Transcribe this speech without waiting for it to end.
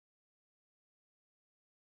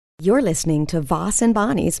You're listening to Voss and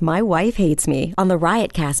Bonnie's My Wife Hates Me on the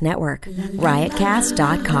Riotcast Network.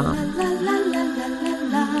 Riotcast.com.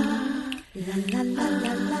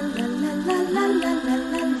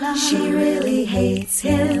 She really hates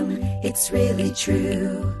him, it's really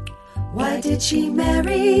true. Why did she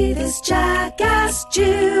marry this jackass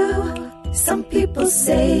Jew? Some people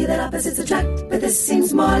say that opposites attract, but this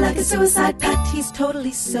seems more like a suicide pact. He's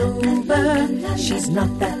totally sober, she's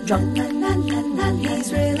not that drunk.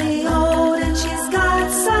 He's really old and she's got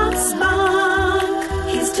some spunk.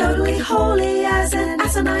 He's totally holy as an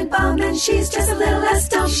asinine bomb, and she's just a little less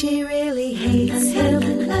dumb. She really hates him,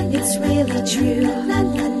 it's really true.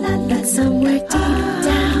 But somewhere deep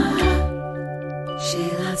down, she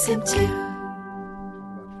loves him too.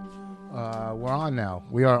 We're on now.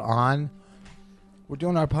 We are on. We're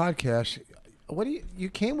doing our podcast. What do you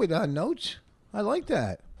came with notes? I like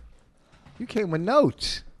that. You came with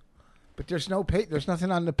notes, but there's there's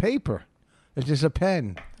nothing on the paper. It's just a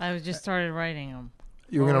pen. I was just started writing them.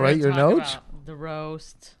 You were going to write your notes? About the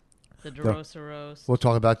roast, the DeRosa roast. We'll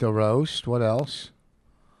talk about the roast. What else?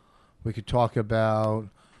 We could talk about.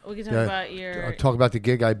 We could talk about your. Talk about the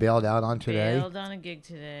gig I bailed out on today. Bailed on a gig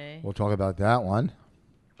today. We'll talk about that one.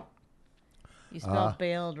 You spelled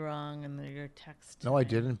bailed wrong in your text. No, I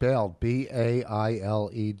didn't. Bailed.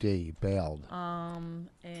 B-A-I-L-E-D. Bailed.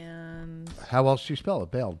 And how else do you spell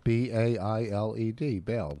it? Bailed. B-A-I-L-E-D.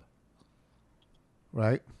 Bailed.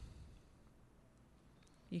 Right?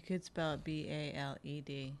 You could spell it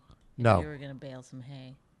B-A-L-E-D. No. If you were going to bail some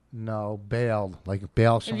hay. No, bailed. Like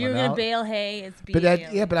bail someone out. If you were going to bail hay, it's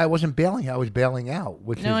B-A-L-E-D. But I wasn't bailing. I was bailing out,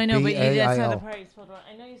 which is I know, B-A-I-L. but that's not the part you spelled wrong.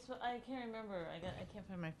 I know you spelled. I can't remember. I can't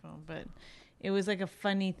find my phone, but it was like a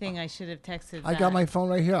funny thing. I should have texted. I got my phone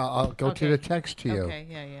right here. I'll go to the text to you. Okay,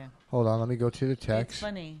 yeah. Hold on, let me go to the text. It's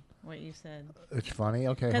funny what you said. It's funny?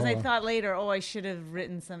 Okay, because I thought later, I should have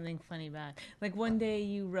written something funny back. Like one day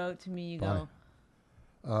you wrote to me, you go,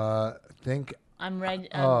 think I'm ready.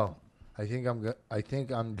 I think I'm good. I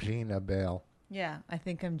think I'm Gina Bale. Yeah, I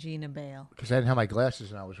think I'm Gina Bale. Because I didn't have my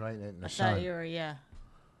glasses and I was writing it in the sun. I thought you were,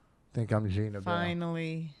 Think I'm Gina Bale.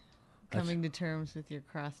 Finally coming to terms with your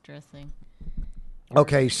cross-dressing.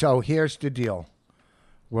 Okay, so here's the deal.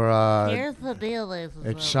 Here's the deal.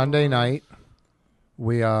 It's Sunday night.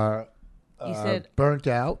 We are you said burnt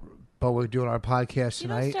out, but we're doing our podcast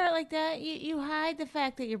tonight. You don't start like that. You hide the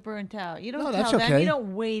fact that you're burnt out. You don't tell them. Okay. You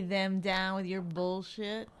don't weigh them down with your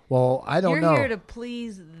bullshit. Well, I don't know. You're here to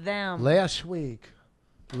please them. Last week,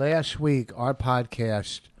 our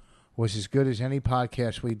podcast was as good as any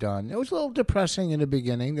podcast we'd done. It was a little depressing in the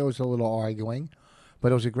beginning. There was a little arguing.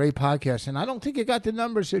 But it was a great podcast, and I don't think it got the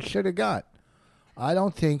numbers it should have got. I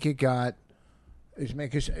don't think it got.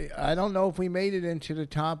 I don't know if we made it into the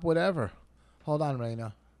top whatever. Hold on,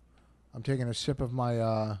 Raina. I'm taking a sip of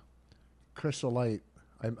my Crystal Light.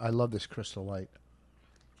 I love this Crystal Light.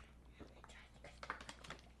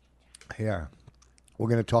 Here. We're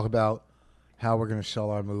going to talk about how we're going to sell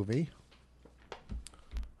our movie,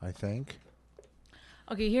 I think.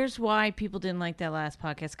 Okay, here's why people didn't like that last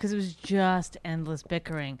podcast. Because it was just endless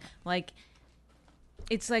bickering. Like,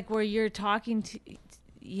 it's like where you're talking to,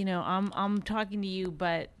 I'm talking to you,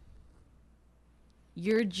 but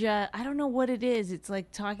you're just, I don't know what it is. It's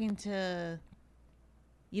like talking to,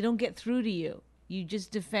 you don't get through to you. You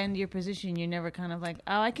just defend your position. You're never kind of like,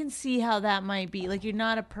 oh, I can see how that might be. Like, you're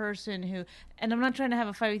not a person who, and I'm not trying to have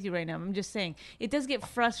a fight with you right now. I'm just saying, it does get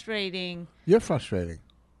frustrating. You're frustrating.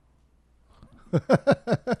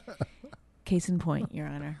 Case in point, Your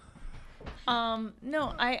Honor.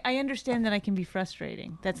 No, I understand that I can be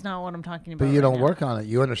frustrating. That's not what I'm talking about. But you right don't now. work on it.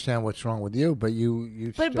 You understand what's wrong with you, but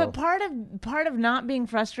you. But part of not being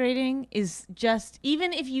frustrating is just,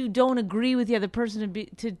 even if you don't agree with the other person,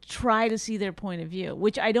 to try to see their point of view,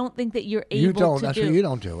 which I don't think that you're able to do. You don't. That's what you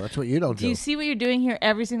don't do. That's what you don't do. Do you see what you're doing here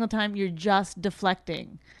every single time? You're just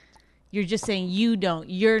deflecting. You're just saying you don't.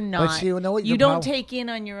 You're not. But see, you don't take in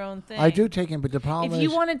on your own thing. I do take in, but the problem is... If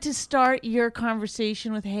you wanted to start your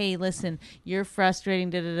conversation with, hey, listen, you're frustrating,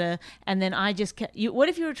 da-da-da, and then I just kept... what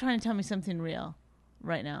if you were trying to tell me something real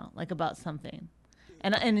right now, like about something?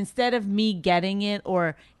 And instead of me getting it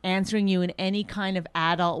or answering you in any kind of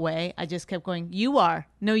adult way, I just kept going, you are.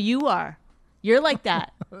 No, you are. You're like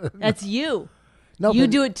that. That's you. No, you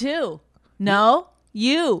do it too. No,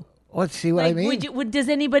 you. Let's see what I mean. Does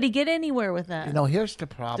anybody get anywhere with that? Here's the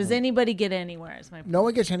problem. Does anybody get anywhere? Is my point. No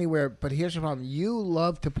one gets anywhere, but here's the problem. You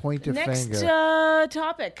love to point the finger. Next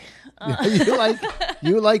topic.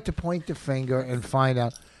 You like to point the finger and find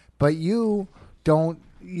out, but you don't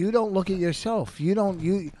look at yourself.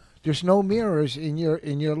 There's no mirrors in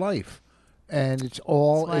your life. and it's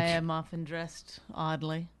all. That's why I'm often dressed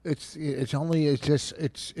oddly. It's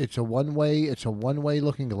a one way. It's a one way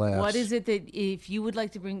looking glass. What is it that if you would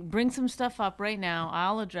like to bring some stuff up right now,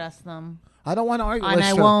 I'll address them. I don't want to argue. And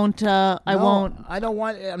I won't. I won't. I don't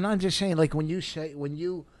want. I'm not just saying. Like when you say when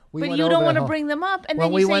you. But you don't want to bring them up, and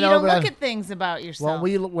then you say you don't look at things about yourself.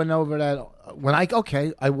 When we went over that,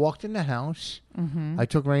 I walked in the house. Mm-hmm. I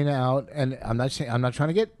took Raina out, and I'm not trying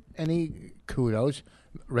to get any kudos.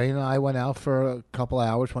 Raina and I went out for a couple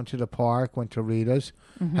hours. Went to the park. Went to Rita's.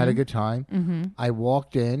 Mm-hmm. Had a good time. Mm-hmm. I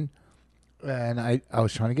walked in, and I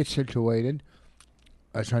was trying to get situated.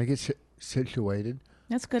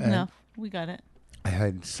 That's good enough. We got it. I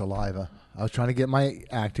had saliva. I was trying to get my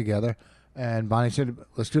act together. And Bonnie said,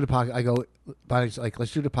 let's do the podcast. I go, Bonnie's like,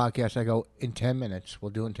 let's do the podcast. I go, in 10 minutes.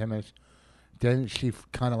 We'll do it in 10 minutes. Then she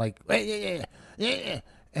kind of like, yeah.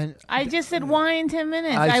 And I just said, why in 10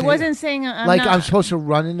 minutes? I wasn't saying I'm supposed to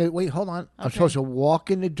run in the, wait, hold on. Okay. I'm supposed to walk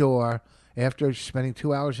in the door after spending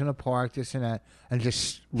 2 hours in a park, this and that, and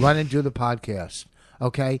just run and do the podcast.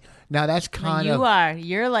 Okay? Now that's kind of. You are.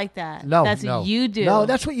 You're like that. No, that's what you do. No,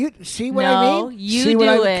 that's what you see. What No, I mean? you see do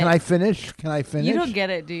what it. Can I finish? You don't get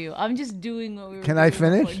it, do you? I'm just doing what we were Can doing I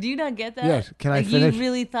finish? before. Do you not get that? Yes. Can I finish? You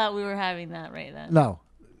really thought we were having that right then. No.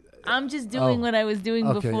 I'm just doing what I was doing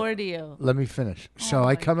Okay. before to you. Let me finish. So Oh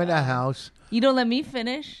I my come in the God. house You don't let me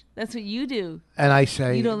finish. That's what you do. and I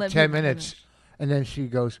say You don't let 10 me minutes. finish. And then she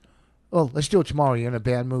goes, oh, let's do it tomorrow. You're in a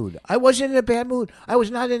bad mood. I wasn't in a bad mood. I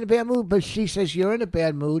was not in a bad mood. But she says you're in a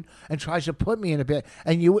bad mood and tries to put me in a bad.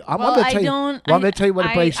 And you, I'm Well, going to I tell you. don't. Want me to tell you what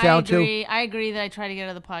it breaks down to? I agree that I try to get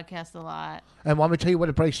out of the podcast a lot. And want me to tell you what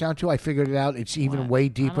it breaks down to? I figured it out. It's even What? way I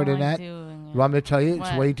deeper don't than like that. doing it. You want me to tell you? It's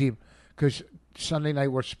What? way deep. Because Sunday night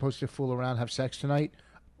we're supposed to fool around, have sex tonight.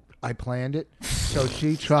 I planned it. So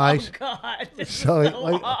she tries. Oh God! This So, is so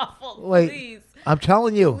wait, awful. wait. Please. I'm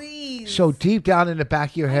telling you. Please. So deep down in the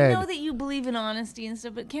back of your head. I know that you believe in honesty and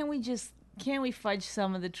stuff, but can't we fudge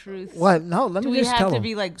some of the truth? What? No, let Do me we just have tell to them.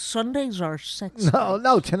 be like Sundays are sex?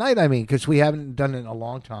 No, tonight I mean, because we haven't done it in a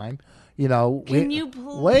long time. You know. Can you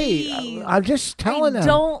Wait, please? I'm just telling them.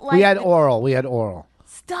 don't We like had the- oral.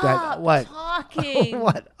 Stop what? talking.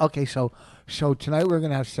 What? Okay, so tonight we're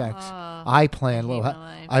gonna have sex. I plan. hate my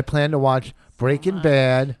life. I plan to watch Breaking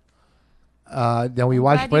Bad. Then we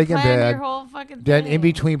watch Glad you Breaking planned Bad. your whole fucking Then thing. in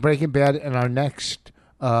between Breaking Bad and our next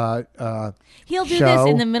He'll do show. this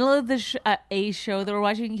in the middle of the a show that we're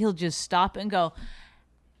watching. He'll just stop and go,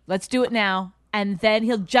 "Let's do it now," and then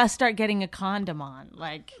he'll just start getting a condom on,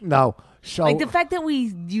 like the fact that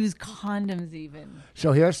we use condoms even.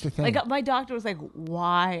 So here's the thing. Like my doctor was like,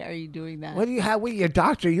 "Why are you doing that?" What do you have with your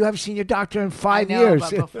doctor? You haven't seen your doctor in I 5 know, years.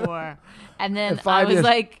 but before, and then In 5 I was years.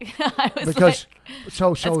 like, Because that's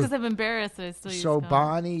so because I'm embarrassed that I still use condoms.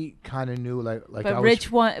 Bonnie kind of knew like But I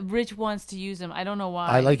Rich wants to use them. I don't know why.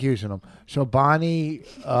 I like using them. So Bonnie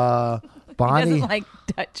He doesn't like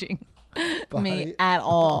touching Bonnie- me at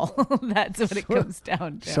all. That's what it comes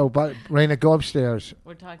down to. so Raina, go upstairs.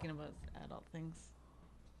 We're talking about adult things.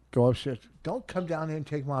 Go upstairs. Don't come down here and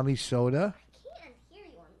take mommy's soda. I can't hear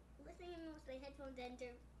you. I'm listening with my headphones in.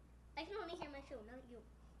 I can only hear my show, not you.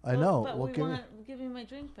 I know. But Well, give me my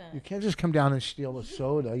drink back. you can't just come down and steal the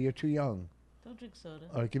soda. You're too young. Don't drink soda.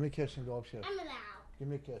 All right, give me a kiss and go upstairs. I'm allowed. Give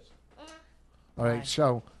me a kiss. Uh, All right,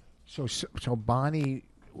 so Bonnie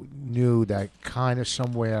knew that kind of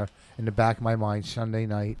somewhere in the back of my mind Sunday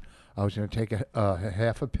night I was going to take a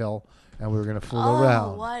half a pill and we were going to fool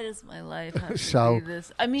around. Why does my life have to So- do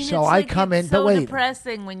this? I mean, so it's I like come it's in- so but wait.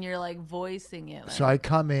 depressing when you're like voicing it. So I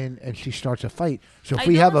come in and she starts a fight. So if I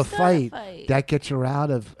we have don't a start a fight, fight. that gets her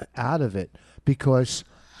out of it because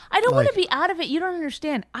I don't want like- to be out of it. You don't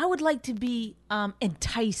understand. I would like to be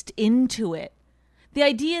enticed into it. The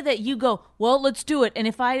idea that you go, well, let's do it. And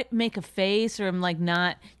if I make a face or I'm like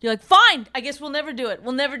not, you're like, fine, I guess we'll never do it.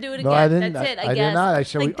 We'll never do it No, again. I didn't. That's it, I I did guess. not. I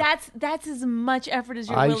said like we- that's as much effort as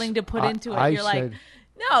you're I willing to put s- into it. I You're like, said-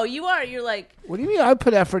 no, you are. You're like, what do you mean? I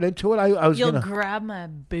put effort into it. I was you'll gonna. grab my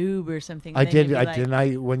boob or something. I and then did. you'd be I like, didn't.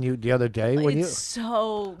 I when you the other day when you. It's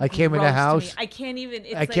so. I came in the gross to me. house. I can't even.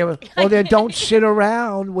 It's I like, can't. Well, then don't sit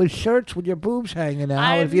around with shirts with your boobs hanging out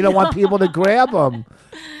I if you don't want know. people to grab them.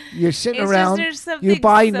 You're sitting It's around. just there's something You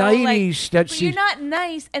buy so, 90s that but she. you're not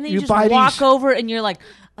nice, and then you you buy just walk these- over and you're like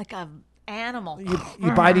a animal.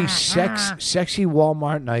 You buy these sexy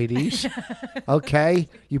Walmart 90s, okay?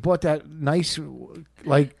 You bought that nice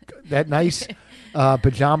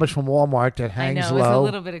pajamas from Walmart that I hangs know it's a low,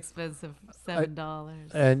 little bit expensive,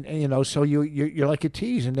 $7. and you know, so you're like a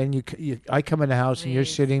tease, and then I come in the house and you're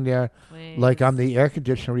Please. sitting there Please. like I'm the air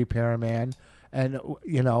conditioner repairman, and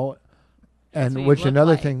you know, That's and what you which look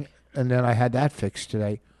another like. thing, and then I had that fixed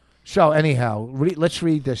today. So anyhow, let's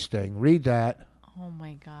read this thing. Read that. Oh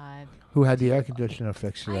my God. Who had the air conditioner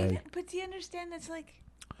fixed today? But do you understand? That's like.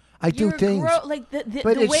 I do You're things. like but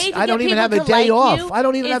the way to I don't get even people have a to day like off. you I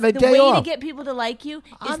don't even is have a the day way off. to get people to like you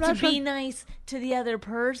is to be nice to the other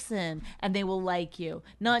person, and they will like you.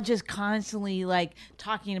 Not just constantly like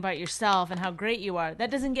talking about yourself and how great you are.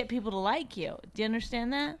 That doesn't get people to like you. Do you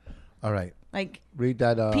understand that? All right. Like Read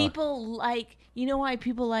that. people like. You know why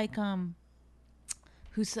people like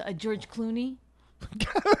who's George Clooney? Do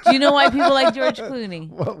you know why people like George Clooney?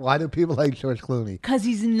 Why do people like George Clooney? Because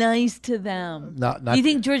he's nice to them. Not Do you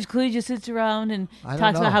think George Clooney just sits around and I don't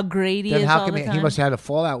talks know. about how great he Then is how all come the time? he must have had a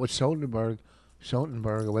fallout with Soderbergh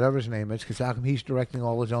or whatever his name is? Because how come he's directing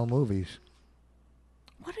all his own movies?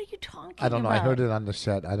 What are you talking about? I don't know. I heard it on the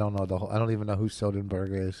set. I don't know I don't even know who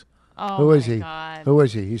Soderbergh is. Oh, Who is my he? God. Who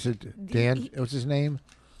is he? He's a Dan. What's his name?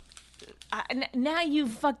 Now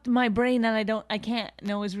you've fucked my brain and I can't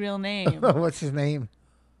know his real name. What's his name?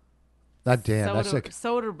 Not Dan. That's like.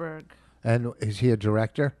 Soderbergh. And is he a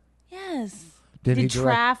director? Yes. Did he did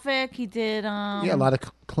direct- Traffic. He did. Yeah, a lot of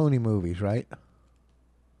Clooney movies, right?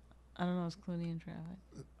 I don't know. Is Clooney in Traffic?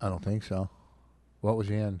 I don't think so. What was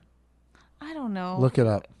he in? I don't know. Look it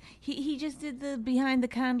up. He just did the Behind the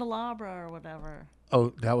Candelabra or whatever.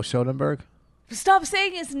 Oh, that was Soderbergh? Stop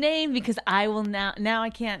saying his name because I will now. Now I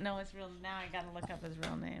can't know his real. Now I gotta look up his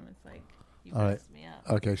real name. It's like you All right. messed me up.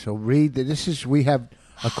 Okay, so read. We have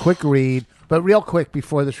a quick read, but real quick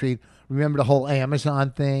before this read, remember the whole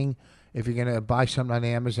Amazon thing. If you're going to buy something on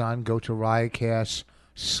Amazon, go to Riotcast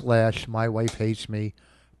 / My Wife Hates Me.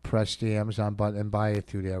 Press the Amazon button and buy it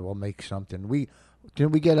through there. We'll make something.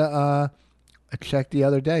 Didn't we get a check the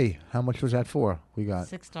other day? How much was that for? We got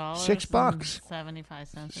 $6. $6. 75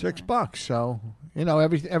 cents. $6. So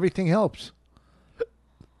everything helps.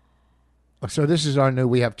 So this is our new.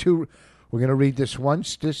 We have two. We're going to read this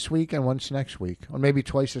once this week and once next week, or maybe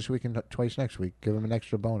twice this week and twice next week. Give them an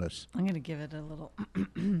extra bonus. I'm gonna give it a little.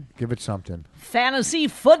 Give it something. Fantasy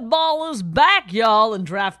football is back, y'all, and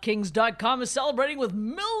DraftKings.com is celebrating with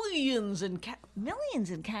millions in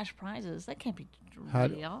cash prizes. That can't be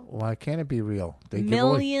real. Why can't it be real? They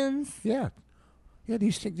Millions. Give away, yeah.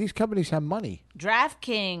 These companies have money.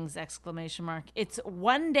 DraftKings! ! It's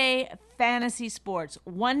one-day fantasy sports.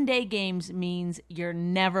 One-day games means you're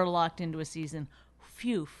never locked into a season.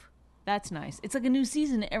 Phew. That's nice. It's like a new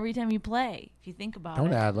season every time you play, if you think about it.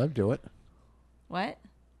 Don't ad-lib, do it. What?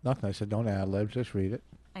 Nothing. I said don't ad-lib, just read it.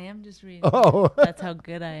 I am just reading. Oh. That's how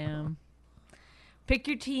good I am. Pick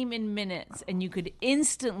your team in minutes, and you could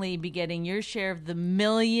instantly be getting your share of the $1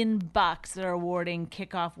 million they're awarding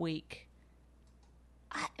kickoff week.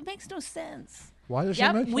 It makes no sense. Why does it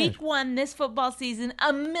make sense? Week 1 this football season,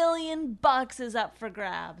 $1 million is up for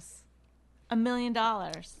grabs. $1 million.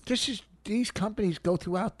 These companies go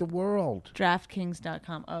throughout the world.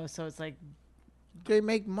 DraftKings.com. Oh, so it's like They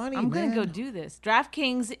make money. I'm going to go do this.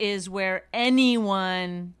 DraftKings is where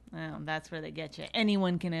anyone. Well, that's where they get you.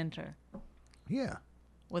 Anyone can enter Yeah.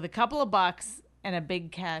 with a couple of bucks and a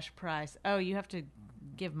big cash prize. Oh, you have to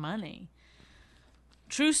give money.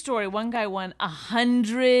 True story. One guy won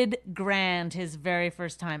 $100,000 his very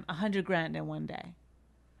first time. $100,000 in one day.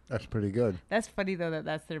 That's pretty good. That's funny though.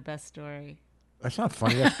 That's their best story. That's not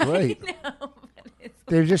funny. That's great. No, but it's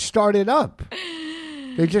They just started up.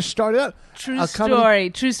 true story.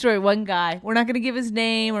 True story. One guy. We're not going to give his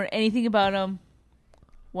name or anything about him.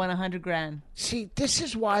 Won $100,000. See, this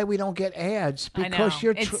is why we don't get ads I know. because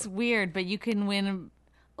you're. It's weird, but you can win.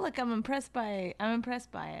 Look, I'm impressed by it.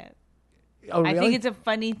 Oh, really? I think it's a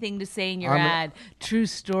funny thing to say in your I'm- ad. True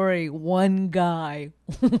story. One guy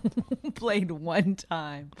played one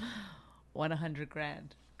time, won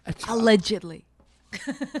 $100,000. Allegedly.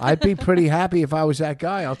 I'd be pretty happy if I was that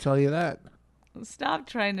guy. I'll tell you that. Stop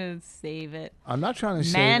trying to save it. I'm not trying to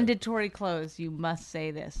say. Mandatory close. You must say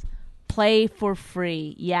this. Play for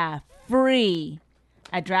free. Yeah, free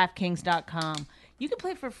at DraftKings.com. You can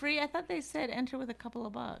play for free. I thought they said enter with a couple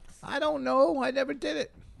of bucks. I don't know. I never did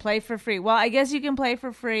it. Play for free. Well, I guess you can play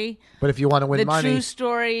for free. But if you want to win The money, true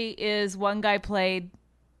story is one guy played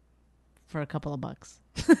for a couple of bucks.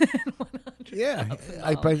 yeah,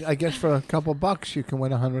 I guess for a couple bucks you can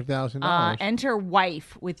win $100,000. Enter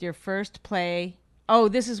wife with your first play. Oh,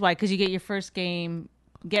 this is why, because you get your first game.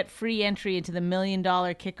 Get free entry into the $1 million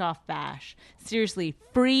kickoff bash. Seriously,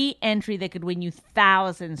 free entry that could win you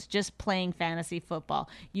thousands just playing fantasy football.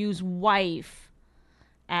 Use wife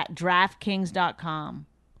at DraftKings.com.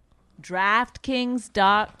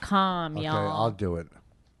 DraftKings.com, Okay, y'all. I'll do it.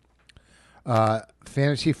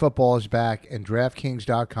 Fantasy football is back, and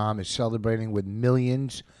DraftKings.com is celebrating with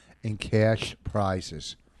millions in cash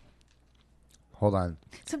prizes. Hold on.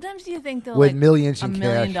 Sometimes you think though, With like millions $1 in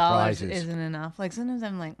million cash prizes. isn't enough. Like sometimes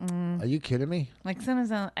I'm like, Are you kidding me? like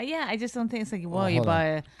sometimes I just don't think it's like, well, Oh, you hold buy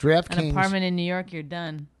on. an DraftKings. apartment in New York, you're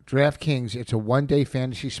done. DraftKings, it's a one-day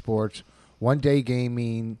fantasy sports, one-day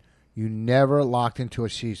gaming. You never locked into a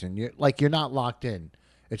season. You're not locked in.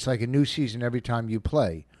 It's like a new season every time you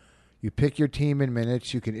play. You pick your team in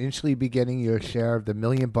minutes. You can instantly be getting your share of the $1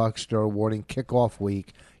 million they're awarding kickoff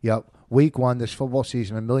week. Yep, week 1 this football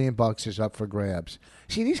season, $1 million is up for grabs.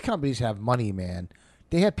 See, these companies have money, man.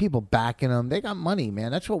 They have people backing them. They got money,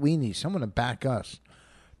 man. That's what we need. Someone to back us.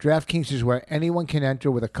 DraftKings is where anyone can enter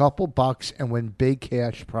with a couple bucks and win big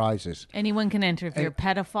cash prizes. Anyone can enter. If you're a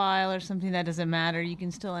pedophile or something, that doesn't matter. You can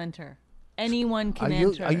still enter. Anyone can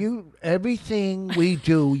enter. Are you everything we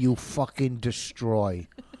do, you fucking destroy.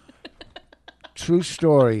 True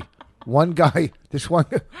story. One guy,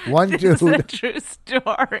 one dude. It's a true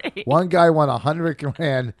story. One guy won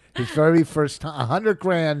 $100,000 his very first time.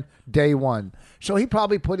 $100,000 day one. So he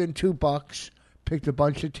probably put in $2, picked a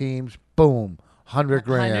bunch of teams. Boom, $100,000.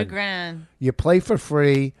 $100,000. You play for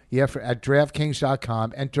free. At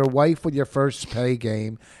DraftKings.com. Enter wife with your first pay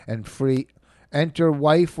game and free. Enter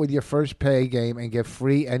wife with your first pay game and get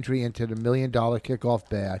free entry into the $1 million kickoff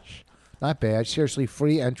bash. Not bad. Seriously,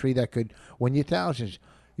 free entry that could win you thousands.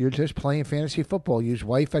 You're just playing fantasy football. Use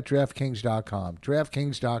wife at DraftKings.com.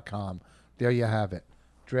 DraftKings.com. There you have it.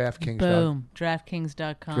 DraftKings. Boom.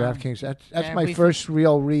 DraftKings.com. DraftKings. That's There my we- first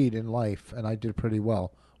real read in life, and I did pretty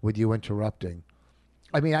well with you interrupting.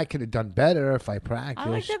 I mean, I could have done better if I practiced. I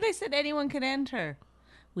like that they said anyone can enter.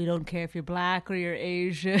 We don't care if you're black or you're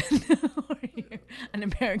Asian or you're an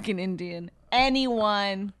American Indian.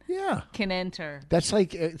 Anyone Yeah. can enter. That's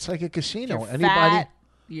like, it's like a casino. You're Anybody, fat,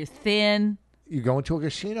 you're thin. you go into a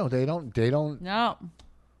casino, they don't No.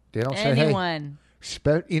 say, hey, Anyone.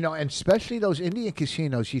 and especially those Indian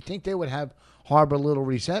casinos, you think they would harbor a little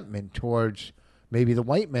resentment towards maybe the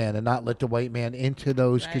white man and not let the white man into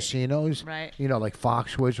those Right. casinos. Right. Like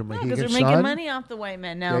Foxwoods or No, Mohegan because they're Sun. making money off the white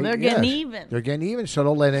man now. They're getting yes, even. They're getting even, so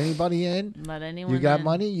don't let anybody in. Let anyone You got in.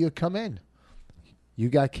 money, you come in. You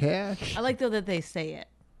got cash. I like though that they say it.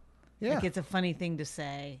 Yeah. Like it's a funny thing to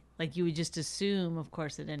say. Like you would just assume, of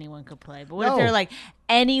course, that anyone could play. But what No. if they're like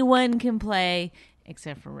anyone can play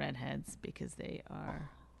except for redheads because they are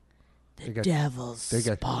They got- devil's They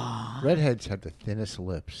got spawn. redheads have the thinnest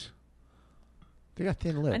lips. They got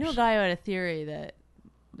thin lips. I knew a guy who had a theory that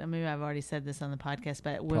maybe I've already said this on the podcast,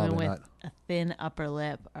 but women Probably with not. a thin upper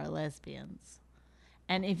lip are lesbians.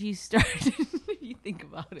 And if you start, if you think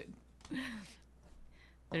about it,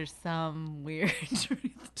 there's some weird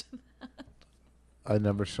truth to that. I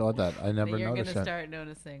never saw that. I never That you're going noticed to that. start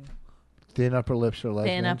noticing. Thin upper lips are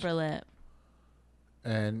lesbians. Thin upper lip.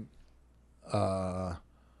 And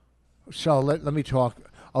so let me talk.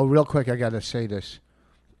 Oh, real quick, I got to say this.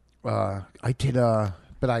 I did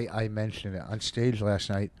but I mentioned it on stage last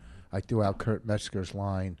night. I threw out Kurt Metzger's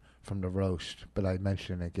line from the roast, but I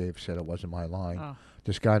mentioned it. Gabe said it wasn't my line. Oh.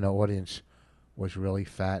 This guy in the audience was really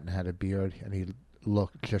fat and had a beard, and he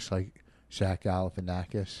looked just like Zach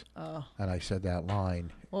Galifianakis. Oh. And I said that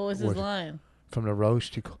line. What was his line? From the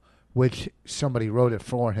roast, which somebody wrote it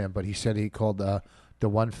for him, but he said he called the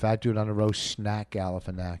one fat dude on the roast Snack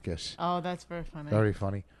Galifianakis. Oh, that's very funny. Very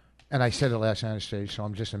funny. And I said it last night on stage, so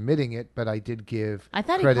I'm just admitting it, but I did give I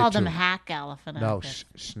thought he credit called to him Hack Galifianakis. No, Oh,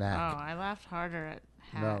 Snack. I laughed harder at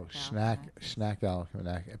Hack. No, Galifianakis. Snack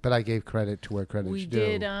Galifianakis. But I gave credit to where credit's We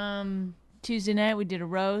due. did Tuesday night. We did a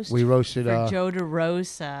roast. We roasted for Joe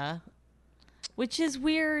DeRosa, which is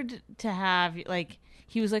weird to have. Like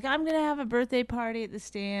he was like, "I'm gonna have a birthday party at the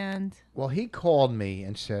stand." Well, he called me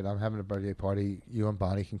and said, I'm having a birthday party. You and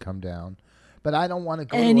Bonnie can come down. But I don't want to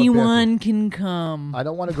go to a Anyone can come. I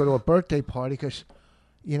don't want to go to a birthday party because,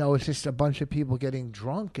 it's just a bunch of people getting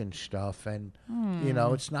drunk and stuff. And,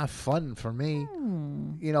 it's not fun for me.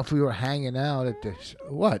 If we were hanging out at this.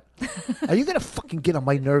 What? Are you going to fucking get on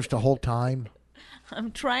my nerves the whole time?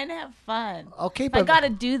 I'm trying to have fun. Okay, If I but. gotta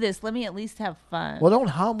do this, let me at least have fun. Well, don't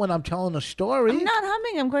hum when I'm telling a story. I'm not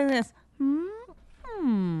humming. I'm going like this.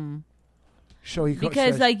 So he Because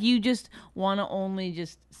says, like you just want to only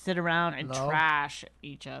just sit around and No. trash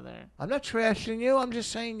each other. I'm not trashing you. I'm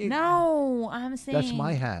just saying you. No, I'm saying That's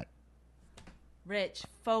my hat. Rich,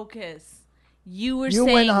 focus. You were You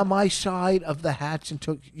saying went on my side of the hats and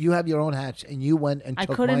took. You have your own hats, and you went and I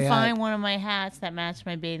took couldn't my find hat. one of my hats that matched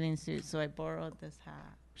my bathing suit, so I borrowed this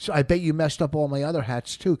hat. So I bet you messed up all my other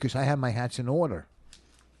hats too, because I have my hats in order.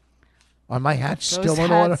 Are my hats Those still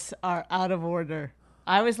in order? hats are out of order.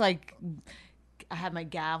 I was like, I had my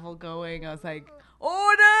gavel going. I was like,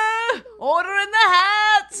 order in the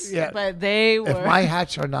hats. Yeah. But they were. If my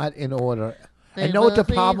hats are not in order, I know what the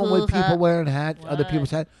problem with people wearing hats, other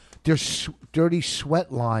people's hats. There's dirty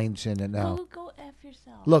sweat lines in it now. Go F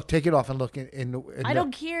yourself. Look, take it off and look in I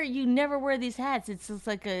don't care. You never wear these hats. It's just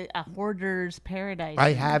like a hoarder's paradise.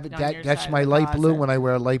 I have it. That's my light blue when I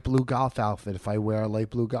wear a light blue golf outfit. If I wear a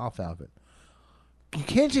light blue golf outfit, you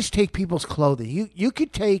can't just take people's clothing. You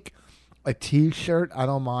could take a T-shirt, I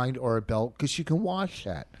don't mind, or a belt because you can wash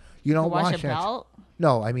that. You don't wash a hats. belt?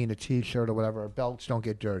 No, I mean a T-shirt or whatever. Belts don't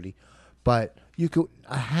get dirty, but you could.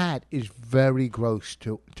 A hat is very gross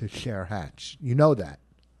to share hats. You know that?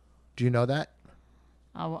 Do you know that?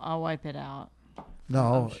 I'll wipe it out.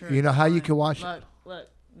 No, Sure you know how fine. you can wash. Look,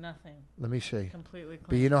 nothing. Let me see. Completely clean.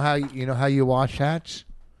 But you know how you wash hats?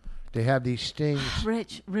 They have these stings.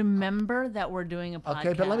 Rich, remember that we're doing a podcast.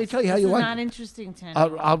 Okay, but let me tell you how you wash. wash. It's not interesting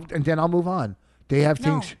to And then I'll move on. They have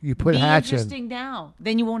things you put be hats in. interesting now.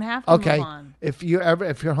 Then you won't have to Okay, move on. if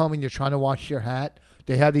you're home and you're trying to wash your hat,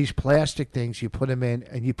 they have these plastic things. You put them in,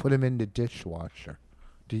 and you put them in the dishwasher.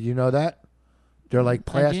 Did you know that? They're like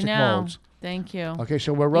plastic I do now. molds. Thank you. Okay,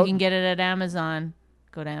 so we're You can get it at Amazon.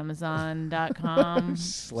 Go to Amazon.com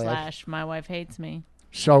 / my wife hates me.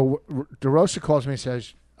 So DeRosa calls me and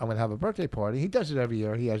says, I'm going to have a birthday party. He does it every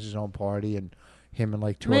year. He has his own party, and him and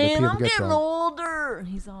like two other people I'm get getting drunk. older.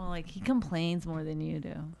 He's all like, he complains more than you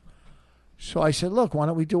do. So I said, look, why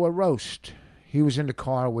don't we do a roast? He was in the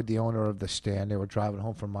car with the owner of the stand. They were driving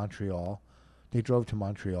home from Montreal. They drove to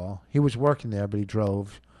Montreal. He was working there, but he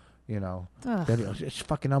drove, Then it's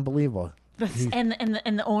fucking unbelievable. And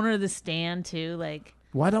the owner of the stand too, like,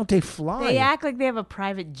 why don't they fly? they act like they have a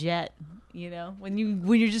private jet. When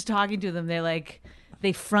you're just talking to them, they're like,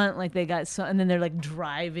 they front like they got so, and then they're like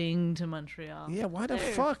driving to Montreal. Yeah, why the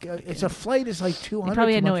fuck? It's a flight is like 200. They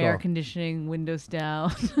probably had to no Montreal. air conditioning, windows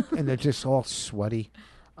down. And they're just all sweaty.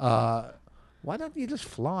 Why don't you just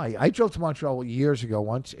fly? I drove to Montreal years ago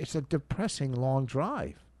once. It's a depressing long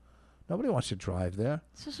drive. Nobody wants to drive there.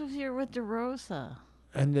 Especially if you're with DeRosa.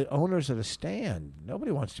 And the owners of the stand,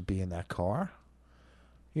 nobody wants to be in that car.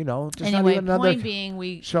 There's not Anyway, even another. point being,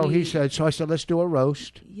 He said. So I said, let's do a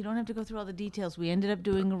roast. You don't have to go through all the details. We ended up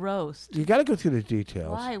doing a roast. You got to go through the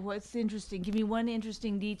details. Why? What's interesting? Give me one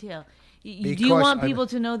interesting detail. Do you Because want people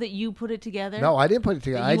to know that you put it together? No, I didn't put it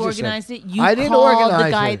together. That I you just organized said, it. You I didn't called organize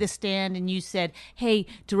the guy it. at the stand and you said, "Hey,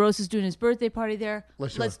 DeRosa's doing his birthday party there.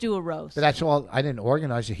 Let's do a roast." But that's all. I didn't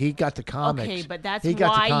organize it. He got the comics. Okay, but that's He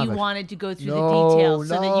got the why you comics. wanted to go through No, the details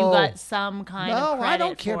so that you no. got some kind of No, credit I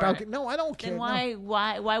don't care for about. it. No, I don't care. Then no.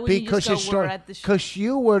 why would you Because just go? We're at the because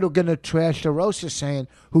you were going to trash the roaster saying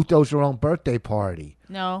who throws their own birthday party,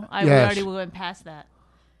 No, we Yes. already went past that.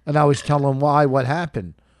 and I was telling him what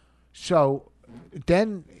happened. So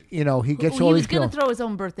then he gets He all was these going people. to throw his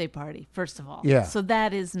own birthday party, first of all. Yeah. So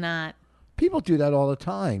that is not. People do that all the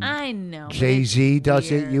time. I know. but Jay-Z it's does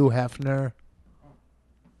it. weird. Hugh Hefner.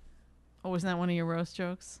 Oh, wasn't that one of your roast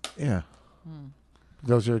jokes? Yeah.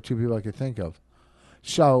 Those are the two people I could think of.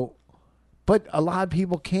 So, but a lot of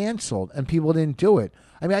people canceled and people didn't do it.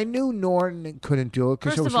 I mean, I knew Norton couldn't do it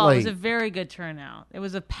because First it was of all, late. it was a very good turnout. It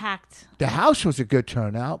was a packed, The house was a good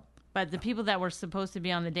turnout. but the people that were supposed to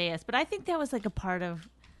be on the dais. But I think that was like a part of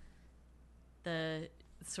the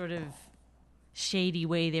sort of shady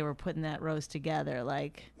way they were putting that roast together.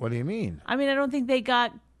 Like, What do you mean? I mean, I don't think they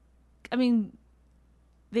got. I mean,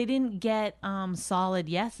 they didn't get solid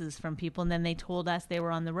yeses from people, and then they told us they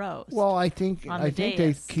were on the roast. Well, I think On the they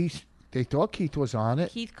dais. they thought Keith was on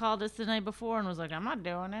it. Keith called us the night before and was like, "I'm not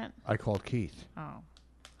doing it." I called Keith, Oh.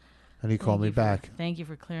 and he called me back. Thank you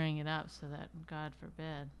for clearing it up so that God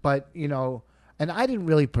forbid. But and I didn't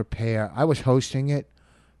really prepare. I was hosting it,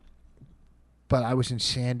 but I was in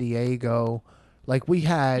San Diego. Like we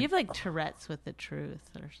had You have like Tourette's with the truth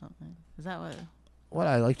or something. Is that what?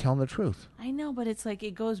 I like telling the truth. I know, but it's like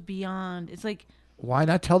it goes beyond. It's like Why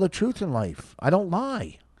not tell the truth in life? I don't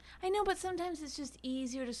lie. I know, but sometimes it's just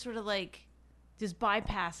easier to sort of like just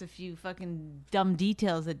bypass a few fucking dumb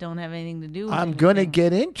details that don't have anything to do with I'm gonna anything.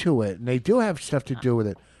 get into it, and they do have stuff to do with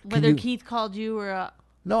it. Can Whether you- Keith called you or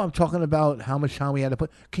No, I'm talking about how much time we had to put.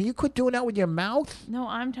 Can you quit doing that with your mouth? no,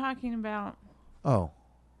 I'm talking about. Oh,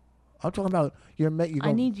 I'm talking about your.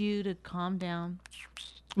 I need you to calm down.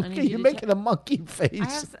 I need Okay, you you're to making a monkey face. I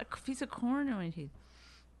have a piece of corn in my teeth.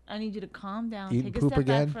 I need you to calm down. Eating Take a poop step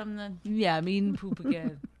again? back from the. Yeah, I'm eating poop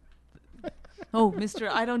again. Oh, mister,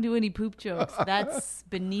 I don't do any poop jokes. That's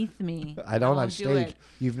beneath me. I don't on won't do stage. it.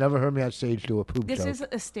 You've never heard me on stage do a poop This joke. is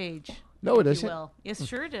a stage. No, it if isn't. You will. Yes,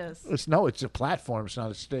 sure it is. It's a platform. It's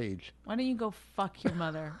not a stage. Why don't you go fuck your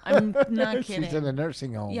mother? I'm not kidding. She's in a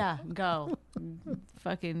nursing home. Yeah, go.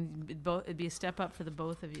 Fucking, it'd be a step up for the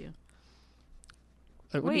both of you.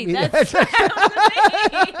 What do you Wait, mean? that's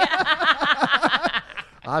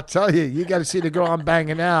I'll tell you, you got to see the girl I'm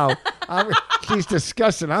banging now. She's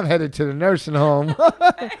disgusting. I'm headed to the nursing home.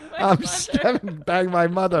 I'm bang my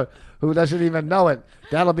mother, who doesn't even know it.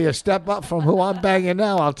 That'll be a step up from who I'm banging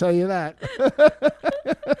now. I'll tell you that.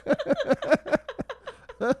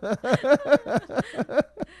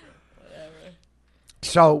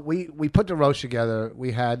 So we put the roast together.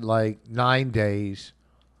 We had like 9 days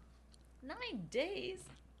 9 days?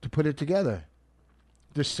 to put it together.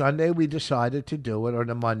 The Sunday we decided to do it, or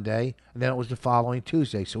the Monday, and then it was the following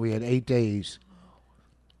Tuesday. So we had 8 days.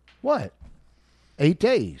 What? 8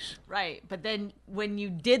 days. Right, but then when you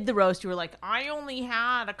did the roast, you were like, I only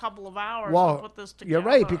had a couple of hours to Well, put this together. you're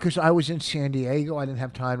right, because I was in San Diego. I didn't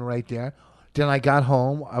have time right there. Then I got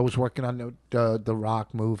home. I was working on the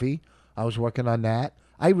Rock movie. I was working on that.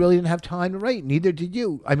 I really didn't have time to write. Neither did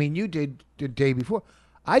you. I mean, you did the day before.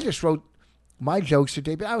 I just wrote my jokes the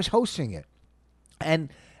day, but I was hosting it. And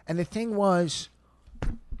the thing was,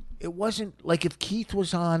 it wasn't like if Keith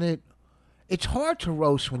was on it. It's hard to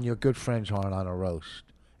roast when your good friends aren't on a roast.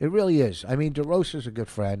 It really is. I mean, DeRosa's a good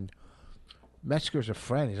friend. Metzger's a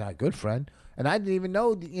friend. He's not a good friend. And I didn't even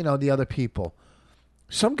know, the other people.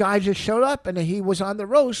 Some guy just showed up and he was on the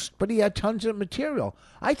roast, but he had tons of material.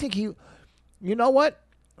 I think you know what?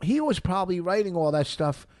 He was probably writing all that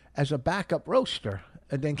stuff as a backup roaster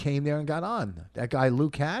and then came there and got on. That guy, Lou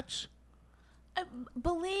Katz.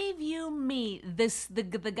 Believe you me,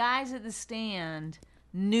 the guys at the stand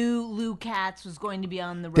knew Lou Katz was going to be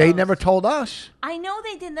on the roast. They never told us. I know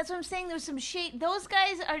they didn't. That's what I'm saying. There was some shade. Those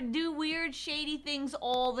guys do weird, shady things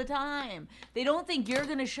all the time. They don't think you're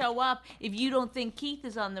going to show up if you don't think Keith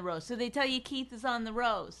is on the roast. So they tell you Keith is on the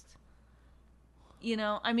roast.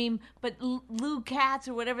 I mean, but Lou Katz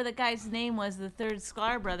or whatever the guy's name was, the third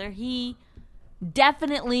Sklar brother, he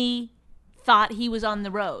definitely thought he was on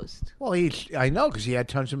the roast. Well, I know because he had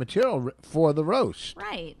tons of material for the roast.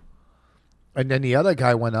 Right. And then the other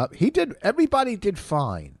guy went up. Everybody did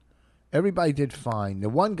fine. Everybody did fine. The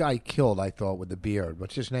one guy killed, I thought, with the beard.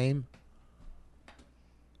 What's his name?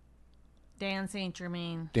 Dan St.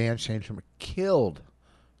 Germain. Dan St. Germain. Killed.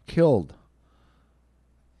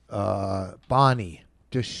 Bonnie.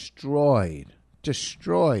 Destroyed.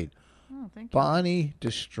 Oh, thank you. Bonnie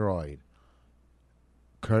destroyed.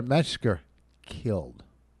 Kurt Metzger. Killed.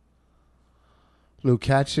 Lou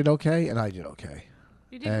Katz did okay, and I did okay.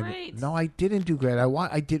 You did great. No, I didn't do great.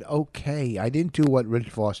 I did okay. I didn't do what Rich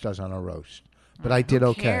Voss does on a roast, but I did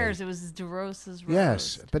okay. Who cares? It was DeRosa's roast.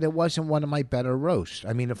 Yes, but it wasn't one of my better roasts.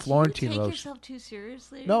 I mean, a Florentine Do you take roast. yourself too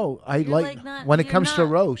seriously? No, I You're like not, when it you're comes not, to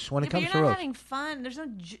roast. When it yeah, comes but to you're not roast. having fun.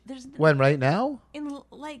 There's When right now?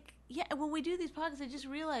 When we do these podcasts, I just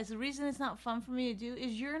realized the reason it's not fun for me to do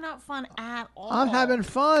is you're not fun at all. I'm having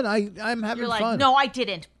fun. I'm having You're like, fun. no, I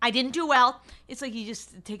didn't do well. It's like you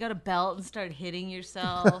just take out a belt and start hitting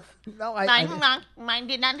yourself. No, Mine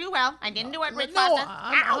did not do well. I didn't do what Rich no, Foster.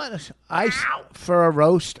 I'm honest. For a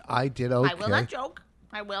roast, I did okay. I will not joke.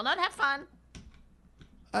 I will not have fun.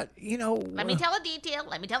 Let me tell a detail.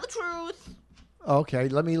 Let me tell the truth. Okay,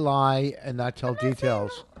 let me lie and not tell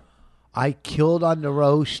details. I killed on the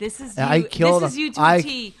roast. This is you to a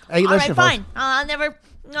T. Hey, All listen, right, fine. folks. I'll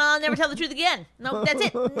never tell the truth again. No, that's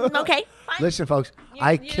it. Okay, fine. Listen, folks.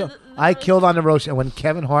 I killed on the roast, and when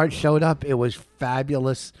Kevin Hart showed up, it was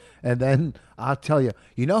fabulous. And then I'll tell you,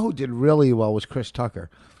 who did really well was Chris Tucker.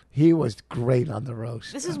 He was great on the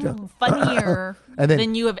roast. This is funnier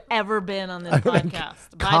than you have ever been on this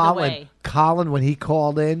podcast. By the way, Colin, when he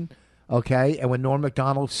called in. Okay, and when Norm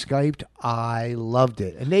Macdonald Skyped, I loved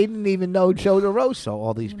it. And they didn't even know Joe DeRosa,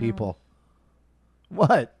 all these people.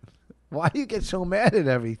 What? Why do you get so mad at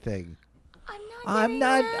everything? I'm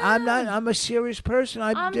a serious person.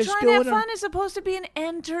 I'm just trying doing to have fun. It's supposed to be an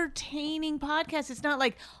entertaining podcast. It's not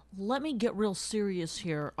like, let me get real serious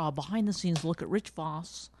here. Behind the scenes, look at Rich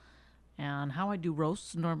Voss and how I do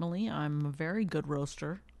roasts normally. I'm a very good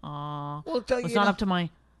roaster. It's not up to my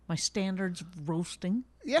standards of roasting.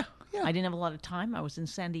 Yeah. I didn't have a lot of time. I was in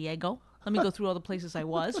San Diego. Let me go through all the places I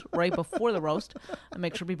was right before the roast and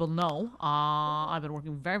make sure people know. I've been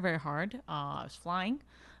working very, very hard. I was flying.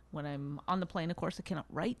 When I'm on the plane, of course, I cannot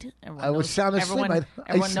write. Everyone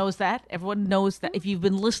knows that. Everyone knows that. If you've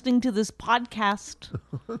been listening to this podcast,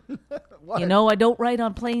 you know I don't write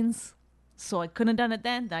on planes. So I couldn't have done it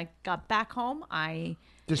then. I got back home.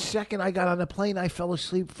 The second I got on the plane, I fell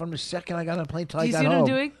asleep from the second I got on the plane till I got home.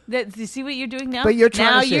 Do you see what I'm doing? Do you see what you're doing now? But you're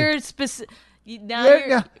trying now to say... you're specific.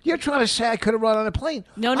 You're trying to say I could have run on a plane.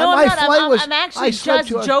 No, I'm not. I'm actually just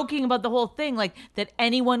joking about the whole thing, like that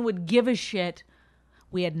anyone would give a shit.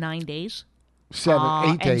 We had 9 days.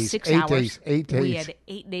 8 days. 6 8 hours. days. 8 days. We had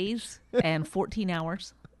 8 days and 14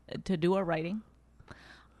 hours to do our writing.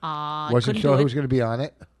 Wasn't sure who was going to be on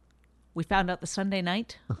it. We found out the Sunday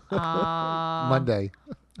night. Monday.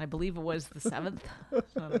 I believe it was the 7th.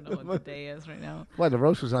 I don't know what the day is right now. Well, the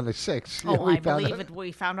roast was on the 6th. Oh, I believe it.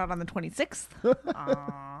 We found out on the 26th.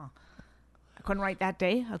 I couldn't write that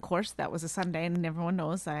day. Of course, that was a Sunday, and everyone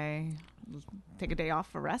knows I take a day off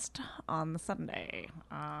for rest on the Sunday.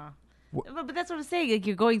 But that's what I'm saying. Like,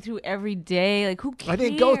 you're going through every day. Like, who cares? I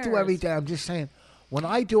didn't go through every day. I'm just saying, when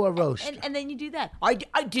I do a roast, and then you do that. I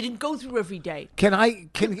didn't go through every day. Can I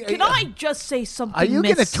just say something? Are you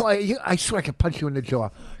going to talk? I swear I can punch you in the jaw.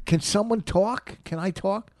 Can someone talk? Can I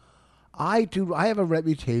talk? I do. I have a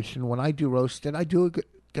reputation when I do roast that I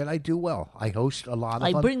do well. I host a lot of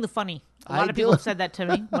them. I bring the funny. A lot of people have said that to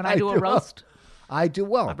me when I do a roast. I do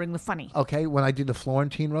well. I bring the funny. Okay, when I did the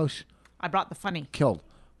Florentine roast, I brought the funny. Killed.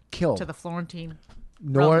 To the Florentine.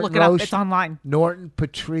 Norton look it roast, up. It's online. Norton,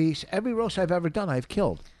 Patrice, every roast I've ever done, I've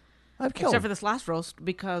killed. Except for this last roast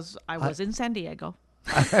because I was in San Diego.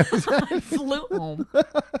 I flew home.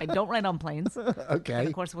 I don't write on planes. Okay. And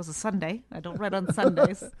of course, it was a Sunday. I don't write on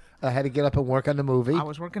Sundays. I had to get up and work on the movie. I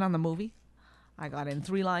was working on the movie. I got in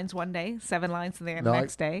 3 lines one day, 7 lines the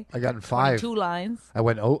next day. I got in 5. 2 lines. I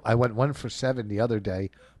went 1 for 7 the other day.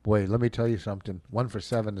 Boy, let me tell you something. 1 for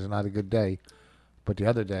 7 is not a good day. But the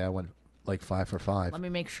other day I went like 5 for 5. Let me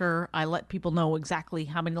make sure I let people know exactly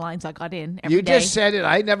how many lines I got in every day. You just said it.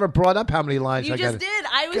 I never brought up how many lines I got. You just did.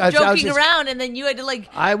 I was joking around, and then you had to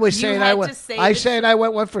I was saying I went. I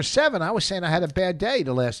went 1 for 7. I was saying I had a bad day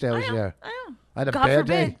the last day I was there. I know. I had a God bad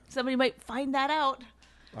forbid, day. somebody might find that out.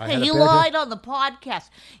 Hey, he lied on the podcast.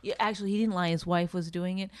 Yeah, actually, he didn't lie. His wife was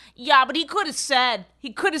doing it. Yeah, but he could have said.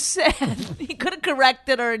 He could have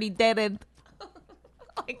corrected her, and he didn't.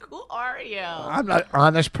 Like, who are you? I'm not an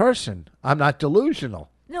honest person. I'm not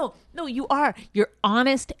delusional. No, you are. You're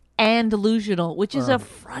honest and delusional, which is a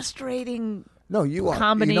frustrating you are.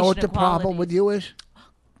 combination. You know what the of problem qualities. with you is?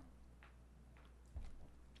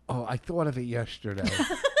 Oh, I thought of it yesterday.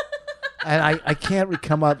 And I can't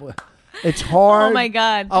come up with. It's hard. Oh my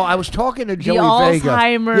God. Oh, I was talking to Joey Vega.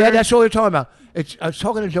 Alzheimer's. Yeah, that's what we're talking about. I was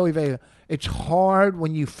talking to Joey Vega. It's hard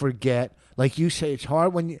when you forget. Like you say, it's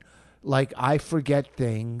hard when you. Like I forget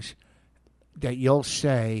things that you'll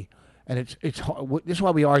say, and it's hard. This is why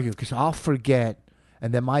we argue, because I'll forget,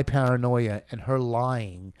 and then my paranoia and her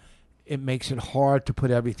lying, it makes it hard to put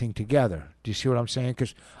everything together. Do you see what I'm saying?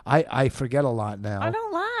 Because I forget a lot now. I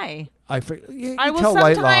don't lie. You I will tell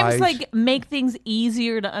white sometimes lies. make things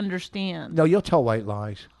easier to understand. No, you'll tell white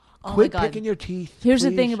lies. Oh Quit my God. picking your teeth. Here's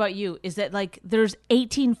please. the thing about you is that there's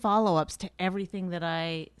 18 follow-ups to everything that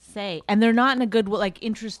I say, and they're not in a good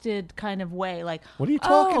interested kind of way. Like, what are you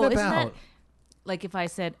talking isn't about? that, like if I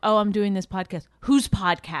said, "Oh, I'm doing this podcast." Whose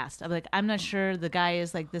podcast? I'm like, I'm not sure. The guy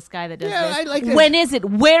is like this guy that does this. I like this. When is it?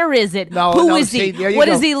 Where is it? Who is he? What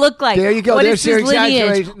does he look like? There you go. What There's is his your lineage?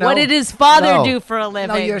 exaggeration. No. What did his father No. do for a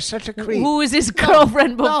living? No, you're such a creep. Who was his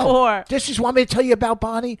girlfriend before? This is want me to tell you about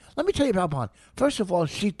Bonnie? Let me tell you about Bonnie. First of all,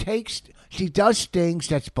 she does things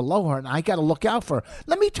that's below her, and I got to look out for her.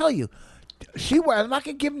 Let me tell you, I'm not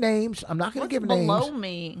going to give names. I'm not going to give names. Below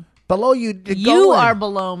me. Below you. You are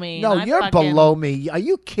below me. No, you're below me. Are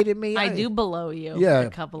you kidding me? I do below you Yeah, a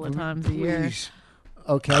couple of times a year.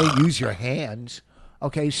 Okay, use your hands.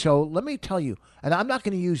 Okay, so let me tell you, and I'm not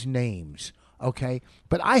going to use names, okay?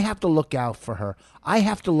 But I have to look out for her. I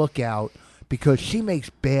have to look out because she makes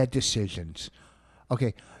bad decisions.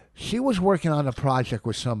 Okay, she was working on a project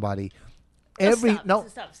with somebody. Stop. No.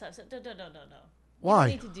 Why?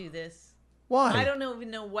 You don't need to do this. Why? I don't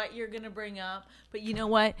even know what you're going to bring up, but you know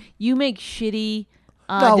what? You make shitty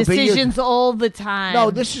No, but decisions all the time.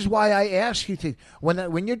 No, this is why I ask you to.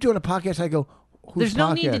 When you're doing a podcast, I go, whose There's no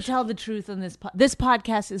podcast? need to tell the truth on this. This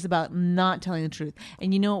podcast is about not telling the truth.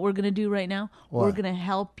 And you know what we're going to do right now? What? We're going to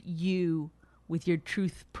help you with your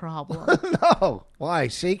truth problem. No. Why?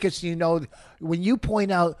 See, because when you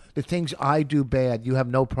point out the things I do bad, you have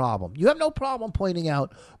no problem. You have no problem pointing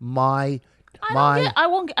out I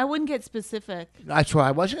wouldn't get specific. That's why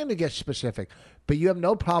I wasn't going to get specific. But you have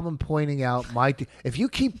no problem pointing out if you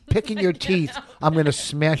keep picking your teeth, I'm going to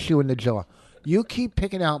smash you in the jaw. You keep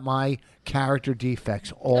picking out my character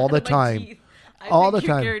defects all the time. All the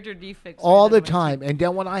time. Character defects all the time. And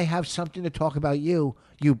then when I have something to talk about you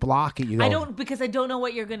block it. You go, I don't, because I don't know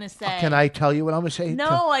what you're going to say. Can I tell you what I'm going to say?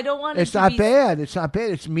 No, I don't want It's not bad. It's not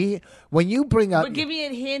bad. It's me. When you bring up... But give me a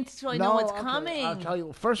hint so I know what's coming. I'll tell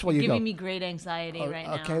you. First of all, you giving go... me great anxiety right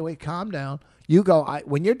now. Okay, wait, calm down. You go,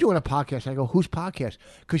 when you're doing a podcast, I go, whose podcast?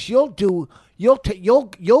 Because you'll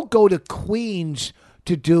go to Queens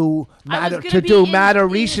to do Matt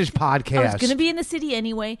Reese's podcast. I was going to be in the city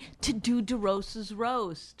anyway to do DeRosa's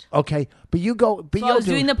roast. Okay, but you go. But so I was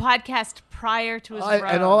doing the podcast prior to his roast.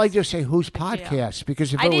 And all I just say, whose podcast?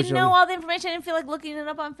 Because if I didn't know all the information. I didn't feel like looking it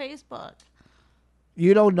up on Facebook.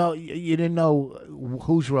 You don't know. You didn't know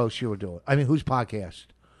whose roast you were doing. I mean, whose podcast?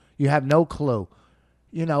 You have no clue.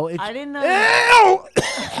 You know, it's... I didn't know.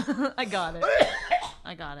 I got it.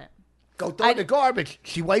 Go throw it in the garbage.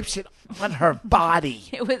 She wipes it on her body.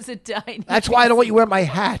 It was a tiny... That's why I don't want you wear my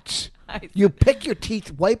hats. You pick your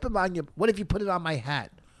teeth, wipe them on your... What if you put it on my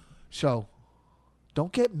hat? So,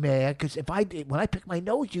 don't get mad, because when I pick my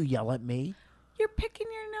nose, you yell at me. You're picking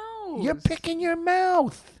your nose. You're picking your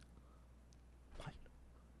mouth. What?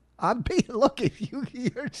 I'm being... Look, if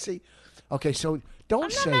you're... See... Okay, so... I'm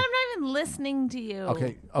not even listening to you.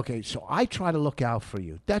 Okay. So I try to look out for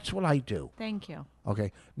you. That's what I do. Thank you.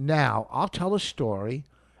 Okay. Now I'll tell a story,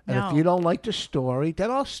 and if you don't like the story, then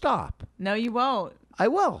I'll stop. No, you won't. I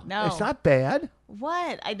will. No, it's not bad.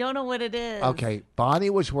 What? I don't know what it is. Okay. Bonnie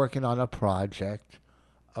was working on a project.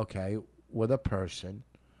 Okay, with a person,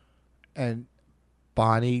 and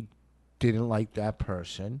Bonnie didn't like that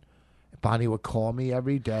person. Bonnie would call me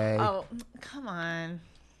every day. Oh, come on.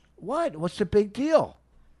 What? What's the big deal?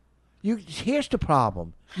 Here's the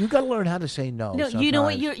problem. You got to learn how to say no. No, sometimes. You know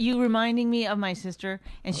what? You reminding me of my sister,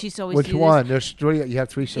 and she's always Which one? There's three. You have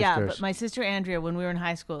three sisters. Yeah, but my sister Andrea, when we were in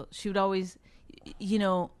high school, she would always,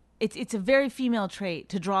 it's a very female trait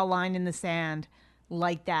to draw a line in the sand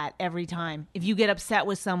like that every time. If you get upset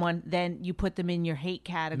with someone, then you put them in your hate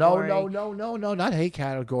category. No, not hate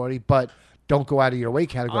category, but don't go out of your way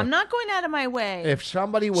category. I'm not going out of my way. If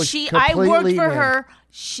somebody was I worked for her.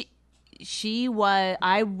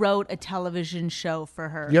 I wrote a television show for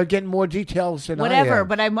her. You're getting more details than whatever, I am.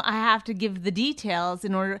 But I have to give the details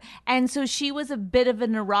in order. And so she was a bit of a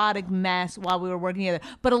neurotic mess while we were working together.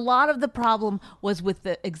 But a lot of the problem was with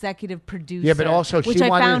the executive producer. Yeah, but also which I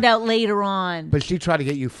found out later on. But she tried to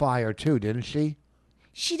get you fired too, didn't she?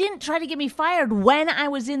 She didn't try to get me fired. When I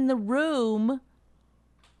was in the room,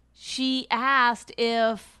 she asked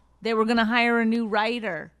if they were going to hire a new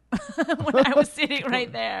writer when I was sitting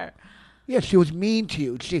right there. Yeah, she was mean to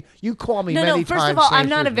you. You call me many times. No, first of all, I'm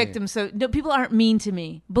not a victim, so no, people aren't mean to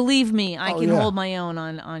me. Believe me, I can hold my own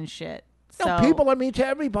on shit. No, people are mean to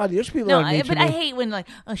everybody. There's people that are mean to me. But I hate when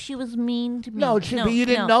she was mean to me. No, but you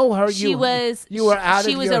didn't know her. You were out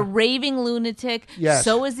She was a raving lunatic. Yes.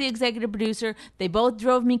 So was the executive producer. They both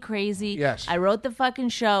drove me crazy. Yes. I wrote the fucking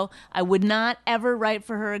show. I would not ever write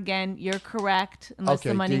for her again. You're correct, unless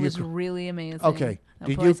the money was really amazing. Okay.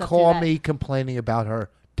 Did you call me complaining about her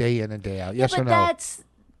day in and day out? Yes or no? That's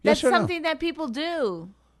something that people do.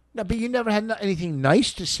 No, but you never had anything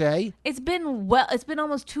nice to say. It's been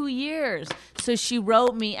almost 2 years. So she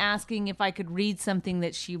wrote me asking if I could read something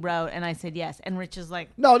that she wrote, and I said yes. And Rich is like,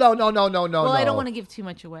 No. Well, I don't want to give too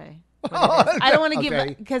much away. I don't want to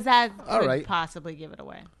give because that could possibly give it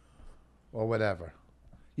away. Or whatever.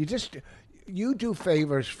 You do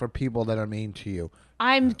favors for people that are mean to you.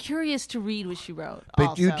 I'm curious to read what she wrote. But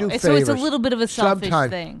also. you do favors. So it's a little bit of a selfish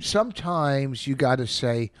thing. Sometimes you got to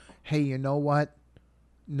say, hey, you know what?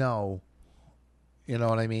 No. You know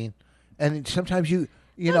what I mean? And sometimes you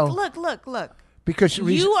know. Look. Because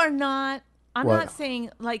you are not, I'm not saying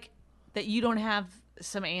like that you don't have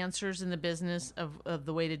some answers in the business of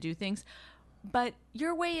the way to do things. But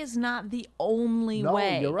your way is not the only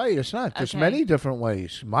way. No, you're right. It's not. There's many different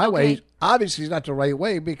ways. My way, obviously, is not the right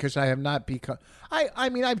way because I have not become... I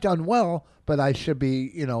mean, I've done well, but I should be,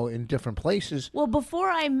 in different places. Well, before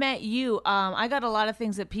I met you, I got a lot of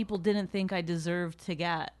things that people didn't think I deserved to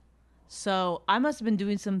get. So I must have been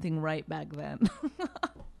doing something right back then.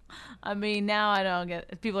 I mean, now I don't get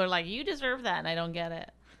it. People are like, you deserve that, and I don't get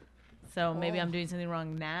it. So maybe I'm doing something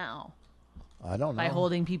wrong now. I don't know. By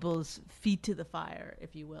holding people's feet to the fire,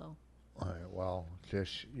 if you will. All right, well,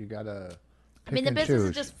 you got to I mean, the business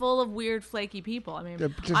is just full of weird, flaky people. I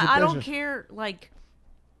mean, I don't care. Like,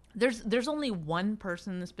 there's only one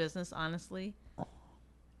person in this business, honestly,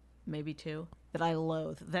 maybe two, that I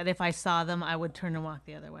loathe. That if I saw them, I would turn and walk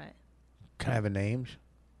the other way. Can I have a names?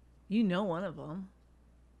 You know one of them.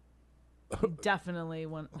 Definitely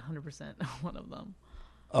 100% one of them.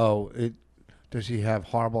 Oh, does he have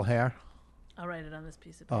horrible hair? I'll write it on this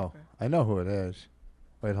piece of paper. Oh, I know who it is.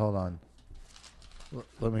 Wait, hold on.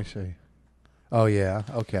 Let me see. Oh, yeah.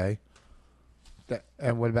 Okay.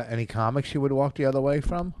 And what about any comics you would walk the other way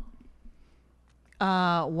from?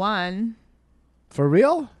 One. For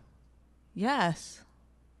real? Yes.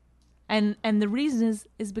 And the reason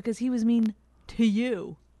is because he was mean to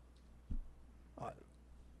you.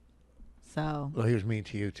 So. Well, he was mean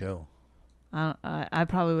to you, too. I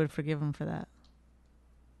probably would forgive him for that.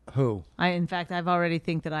 Who? In fact, I've already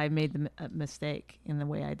think that I made the mistake in the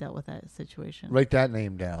way I dealt with that situation. Write that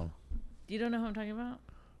name down. You don't know who I'm talking about?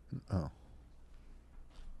 Oh.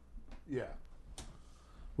 Yeah.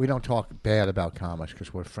 We don't talk bad about comics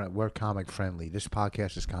because we're comic friendly. This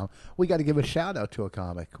podcast is comic. We got to give a shout out to a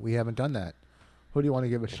comic. We haven't done that. Who do you want to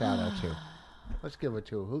give a shout out to? Let's give it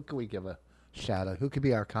to. Who can we give a shout out? Who could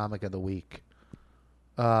be our comic of the week?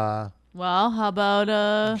 Well, how about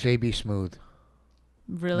JB Smooth.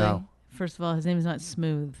 Really? No. First of all, his name is not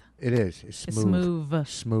Smooth. It is. It's Smooth.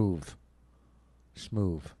 It's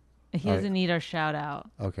Smooth. He doesn't need our shout out.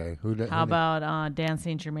 Okay. How about Dan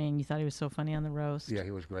St. Germain? You thought he was so funny on the roast. Yeah,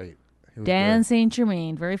 he was great. Dan St.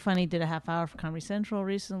 Germain, very funny. Did a half hour for Comedy Central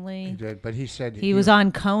recently. He did, but he said he was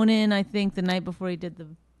on Conan, I think, the night before he did the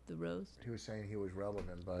roast. He was saying he was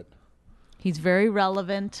relevant, but he's very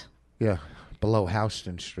relevant. Yeah, below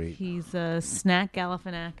Houston Street. He's Snack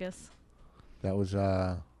Galifianakis. That was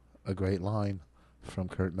a great line from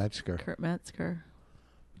Kurt Metzger. Kurt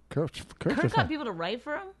got people to write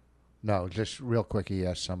for him? No, just real quick, he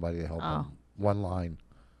asked somebody to help him. One line.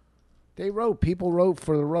 People wrote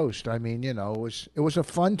for the roast. I mean, it was a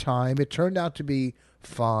fun time. It turned out to be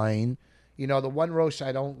fine. The one roast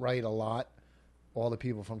I don't write a lot, all the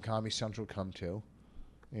people from Comedy Central come to,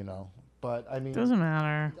 But, I mean... Doesn't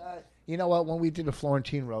matter. You know what? When we did the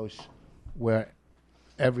Florentine roast, where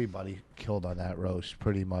everybody killed on that roast,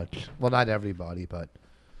 pretty much. Well, not everybody, but,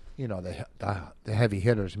 the heavy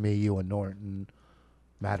hitters, me, you, and Norton.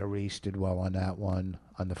 Matt Reese did well on that one,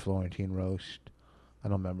 on the Florentine roast. I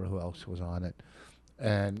don't remember who else was on it.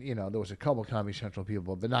 And, there was a couple Comedy Central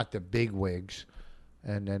people, but not the big wigs.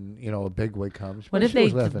 And then, a big wig comes. What if they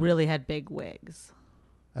really had big wigs?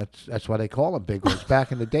 That's why they call them big wigs.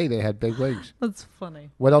 Back in the day, they had big wigs. That's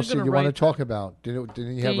funny. What else did you want to talk about? Didn't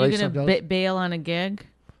you have race on those? Are you going to bail on a gig?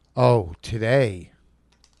 Oh, today.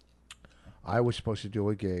 I was supposed to do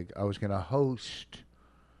a gig. I was going to host...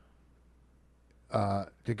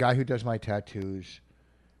 the guy who does my tattoos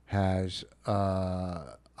has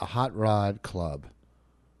a hot rod club.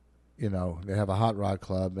 They have a hot rod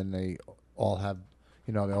club, and they all have,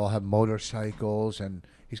 motorcycles, and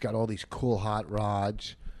he's got all these cool hot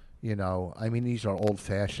rods. I mean, these are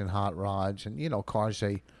old-fashioned hot rods, and cars.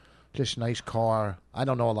 Just nice car. I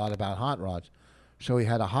don't know a lot about hot rods, so he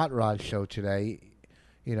had a hot rod show today.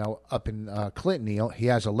 Up in Clinton, he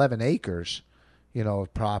has 11 acres.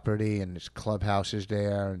 Of property, and his clubhouse is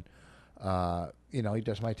there, and he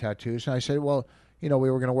does my tattoos. And I said, well, we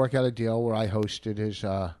were going to work out a deal where I hosted his,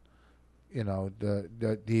 the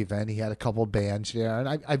event. He had a couple bands there,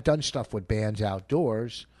 and I've done stuff with bands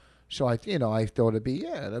outdoors, so I thought it'd be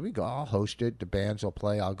there we go. I'll host it. The bands will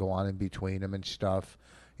play. I'll go on in between them and stuff,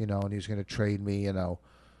 and he's going to trade me,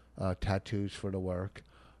 tattoos for the work.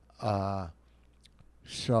 And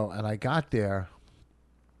I got there,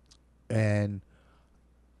 and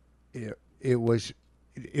it was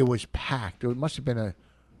packed. It must have been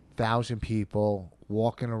 1,000 people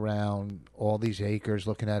walking around all these acres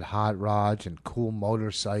looking at hot rods and cool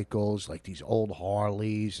motorcycles, like these old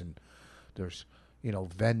Harleys, and there's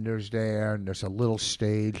vendors there, and there's a little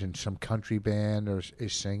stage, and some country band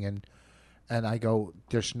is singing. And I go,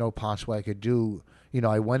 there's no possible I could do.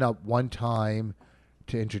 I went up one time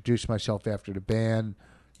to introduce myself after the band.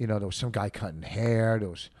 There was some guy cutting hair. There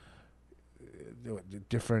were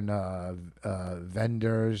different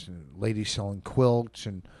vendors and ladies selling quilts,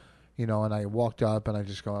 and and I walked up and I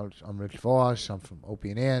just go, I'm Rich Voss, I'm from Opie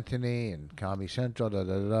and Anthony and Comedy Central,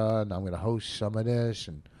 and I'm going to host some of this,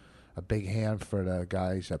 and a big hand for the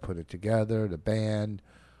guys that put it together, the band.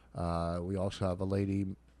 We also have a lady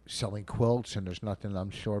selling quilts, and there's nothing I'm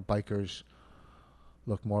sure bikers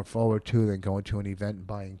look more forward to than going to an event and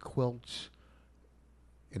buying quilts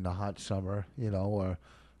in the hot summer, or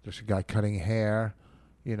there's a guy cutting hair,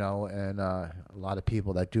 and a lot of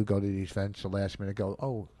people that do go to these events the last minute go,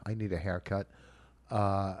 oh, I need a haircut.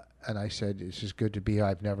 And I said, this is good to be here.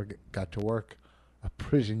 I've never got to work a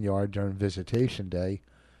prison yard during visitation day,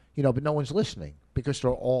 but no one's listening because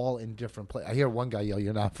they're all in different places. I hear one guy yell,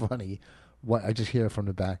 you're not funny. I just hear it from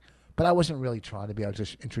the back. But I wasn't really trying to be. I was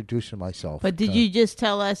just introducing myself. But did you just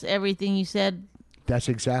tell us everything you said? That's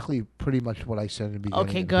exactly pretty much what I said in the beginning.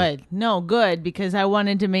 Okay, good. No, good, because I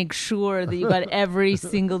wanted to make sure that you got every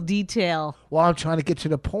single detail. Well, I'm trying to get to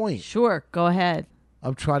the point. Sure, go ahead.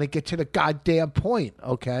 I'm trying to get to the goddamn point,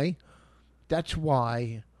 okay? That's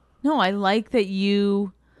why. No, I like that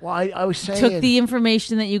you I was saying, took the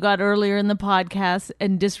information that you got earlier in the podcast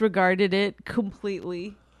and disregarded it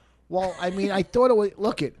completely. Well, I mean, I thought it was,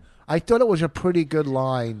 I thought it was a pretty good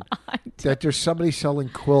line. that there's somebody selling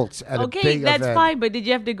quilts at a big event. Okay, that's fine. But did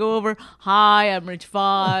you have to go over? Hi, I'm Rich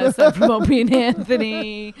Voss. I'm from Opie and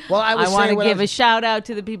Anthony. Well, I want to give a shout out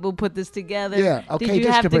to the people who put this together. Yeah, okay. Did you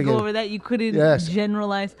just have to bring go it. over that? You couldn't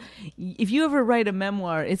generalize. If you ever write a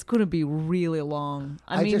memoir, it's going to be really long.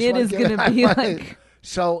 I mean, it is going to be like.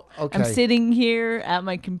 So, okay. I'm sitting here at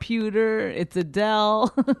my computer. It's a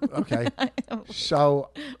Dell. Okay. So,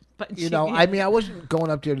 I mean, I wasn't going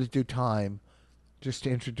up there to do time, just to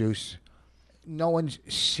introduce. No one's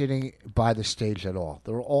sitting by the stage at all.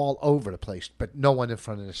 They're all over the place, but no one in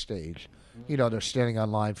front of the stage. They're standing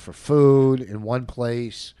on line for food in one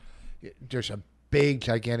place. There's a big,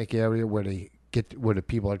 gigantic area where where the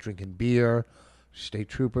people are drinking beer. State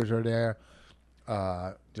troopers are there.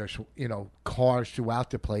 There's, cars throughout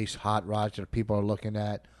the place, hot rods that people are looking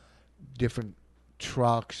at, different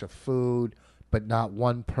trucks of food, but not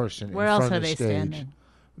one person Where in else front are of the they stage. standing?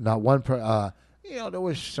 Not one there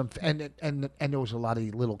was some, and there was a lot of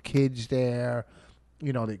little kids there.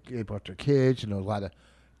 They brought their kids, and there was a lot of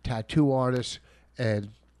tattoo artists, and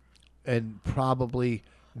probably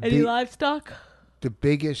any livestock. The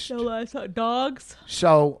biggest No livestock, dogs.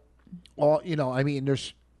 So, I mean,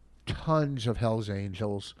 there's tons of Hell's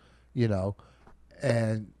Angels,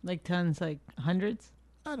 and like tons, like hundreds.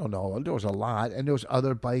 I don't know. There was a lot, and there was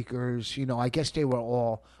other bikers. I guess they were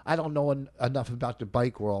all. I don't know enough about the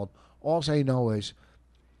bike world. All I know is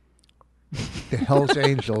the Hell's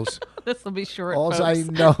Angels. This will be short. All folks. I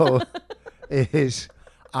know is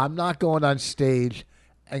I'm not going on stage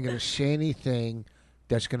and going to say anything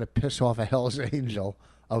that's going to piss off a Hell's Angel.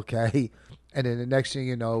 Okay, and then the next thing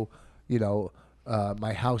you know,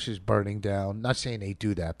 my house is burning down. Not saying they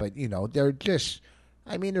do that, but they're just.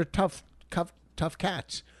 I mean, they're tough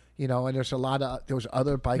cats. And there's a lot of there was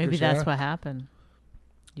other bikers. Maybe that's there. what happened.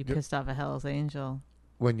 You pissed off a Hell's Angel.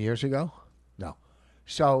 When years ago? No.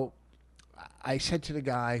 So I said to the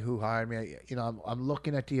guy who hired me, I'm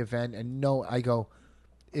looking at the event, and I go,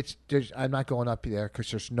 I'm not going up there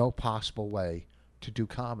because there's no possible way to do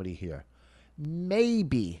comedy here.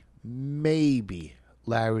 Maybe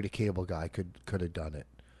Larry the Cable Guy could have done it.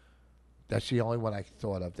 That's the only one I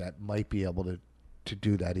thought of that might be able to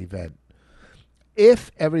do that event.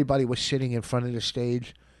 If everybody was sitting in front of the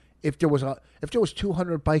stage, if there was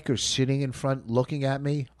 200 bikers sitting in front looking at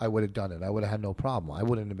me, I would have done it. I would have had no problem. I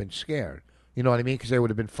wouldn't have been scared. You know what I mean? Because they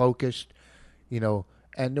would have been focused, and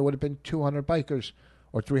there would have been 200 bikers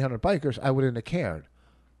or 300 bikers. I wouldn't have cared.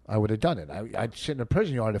 I would have done it. I'd sit in a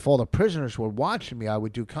prison yard. If all the prisoners were watching me, I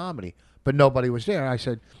would do comedy. But nobody was there. I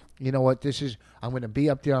said, you know what? I'm going to be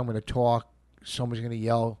up there. I'm going to talk. Someone's going to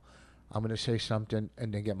yell. I'm going to say something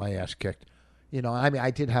and then get my ass kicked. I mean,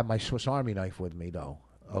 I did have my Swiss Army knife with me, though.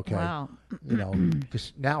 Okay. Wow.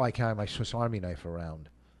 Because now I carry my Swiss Army knife around.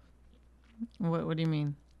 What do you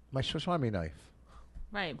mean? My Swiss Army knife.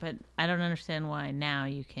 Right, but I don't understand why now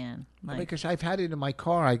you can. Because I've had it in my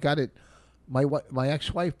car. I got it. My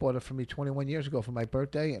ex-wife bought it for me 21 years ago for my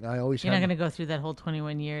birthday, and I always. You're not going to go through that whole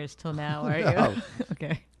 21 years till now, are No. you?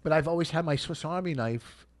 Okay. But I've always had my Swiss Army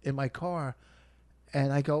knife in my car.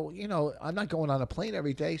 And I go, I'm not going on a plane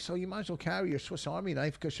every day, so you might as well carry your Swiss Army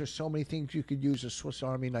knife because there's so many things you could use a Swiss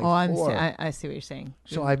Army knife for. I see what you're saying.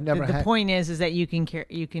 So I've never The had. point is that you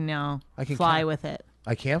can now fly with it.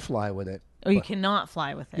 I can't fly with it. Oh, you cannot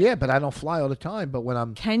fly with it. Yeah, but I don't fly all the time. But when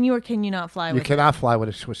I'm. Can you or can you not fly with it? You cannot fly with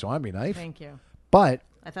a Swiss Army knife. Thank you. But.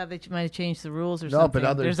 I thought that you might have changed the rules or No, something.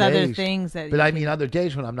 but There's days, other things that. But I mean, other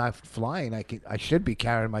days when I'm not flying, I should be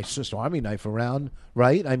carrying my Swiss Army knife around,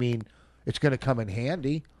 right? I mean, it's going to come in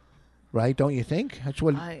handy. Right? Don't you think? That's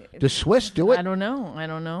what the Swiss do it. I don't know.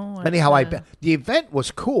 Anyhow, the event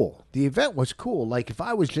was cool. Like if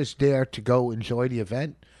I was just there to go enjoy the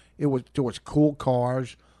event, there was cool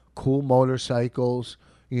cars, cool motorcycles.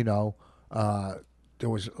 There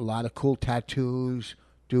was a lot of cool tattoos,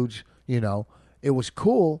 dudes. It was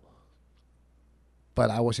cool. But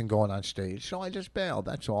I wasn't going on stage, so I just bailed.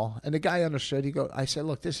 That's all. And the guy understood. I said,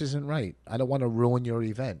 "Look, this isn't right. I don't want to ruin your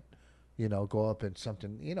event." Go up and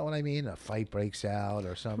something, you know what I mean? A fight breaks out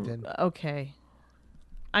or something. Okay.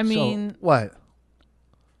 I mean. So, what?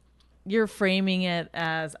 You're framing it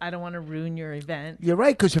as, I don't want to ruin your event. You're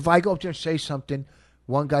right, because if I go up there and say something,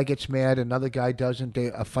 one guy gets mad, another guy doesn't,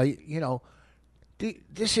 a fight,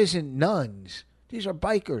 this isn't nuns. These are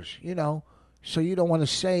bikers, So you don't want to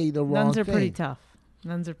say the wrong thing.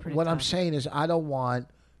 Nuns are pretty tough. What I'm saying is I don't want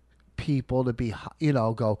people to be,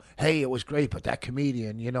 go, hey, it was great, but that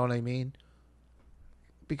comedian, you know what I mean?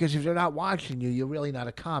 Because if they're not watching you, you're really not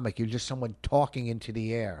a comic. You're just someone talking into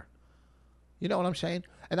the air. You know what I'm saying?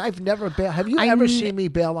 And I've never bailed. Have you ever seen me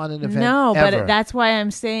bail on an event? No, ever? but that's why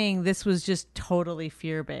I'm saying this was just totally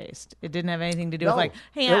fear-based. It didn't have anything to do with like,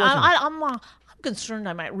 hey, I'm concerned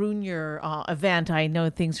I might ruin your event. I know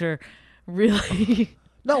things are really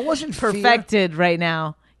no, it wasn't perfected right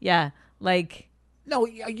now. Yeah, like. No,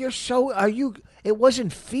 you're so. Are you? It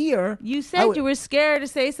wasn't fear. You said you were scared to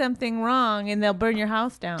say something wrong and they'll burn your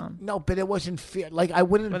house down. No, but it wasn't fear. Like I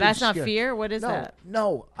wouldn't. Well, have been that's scared. not fear. What is that?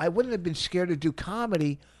 No, I wouldn't have been scared to do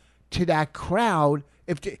comedy to that crowd.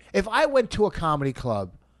 If I went to a comedy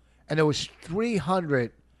club and there was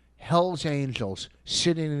 300 Hell's Angels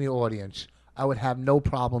sitting in the audience, I would have no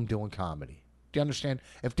problem doing comedy. Do you understand?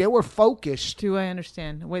 If they were focused. Do I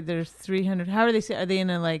understand? Wait, there's 300. How are they? Are they in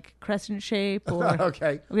a like crescent shape? Or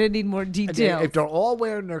okay. We're gonna need more detail. If they're all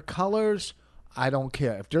wearing their colors, I don't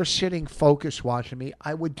care. If they're sitting focused watching me,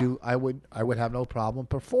 I would have no problem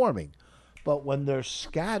performing. But when they're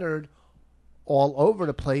scattered all over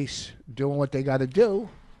the place doing what they got to do,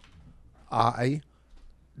 I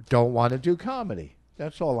don't want to do comedy.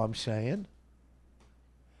 That's all I'm saying.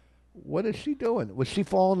 What is she doing? Was she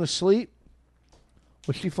falling asleep?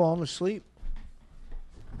 Was she falling asleep?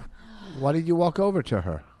 Why did you walk over to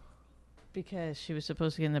her? Because she was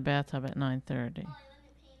supposed to get in the bathtub at 9:30.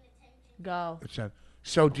 Go.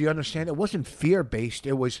 So do you understand? It wasn't fear-based.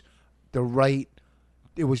 It was the right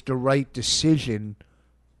decision.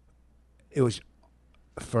 It was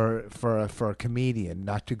for a comedian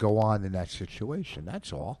not to go on in that situation.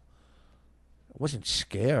 That's all. I wasn't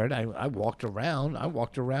scared. I walked around. I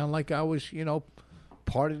walked around like I was,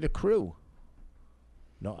 part of the crew.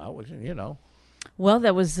 No, I wasn't, Well,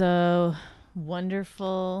 that was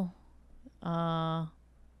wonderful. That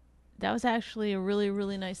was actually a really,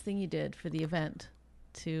 really nice thing you did for the event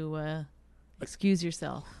to excuse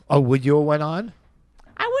yourself. Oh, would you have went on?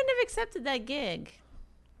 I wouldn't have accepted that gig.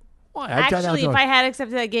 Why? Actually, if I had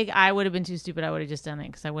accepted that gig, I would have been too stupid. I would have just done it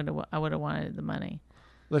because I would have wanted the money.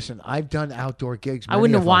 Listen, I've done outdoor gigs. I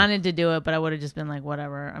wouldn't have wanted to do it, but I would have just been like,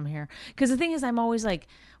 whatever, I'm here. Because the thing is, I'm always like,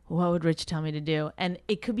 what would Rich tell me to do? And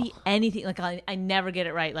it could be anything. Like, I never get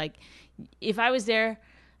it right. Like, if I was there,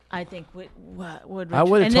 I think, what would Rich... I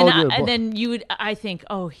would have told you. And then you would, I think,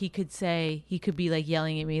 he could be like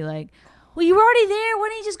yelling at me like, well, you were already there. Why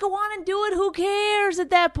don't you just go on and do it? Who cares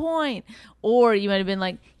at that point? Or you might have been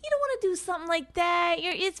like, you don't want to do something like that.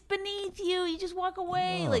 It's beneath you. You just walk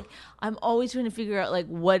away. Like, I'm always trying to figure out like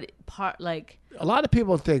what part, like... A lot of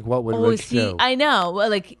people think, what would Rich do? I know. Well,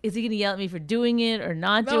 like, is he going to yell at me for doing it or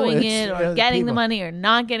not doing it or getting the money or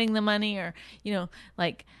not getting the money? Or,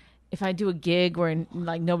 like, if I do a gig where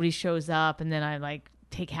like nobody shows up and then I like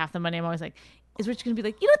take half the money, I'm always like, is Rich going to be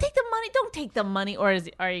like, you don't take the money, don't take the money? Or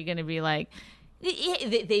are you going to be like,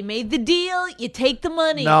 they made the deal, you take the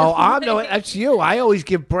money? No, that's you. I always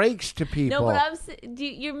give breaks to people. No, but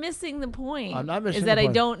you're missing the point. I'm not missing the point. Is that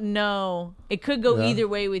I don't know. It could go either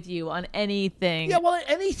way with you on anything. Yeah, well,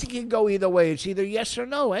 anything can go either way. It's either yes or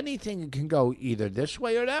no. Anything can go either this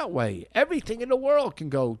way or that way. Everything in the world can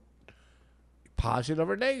go positive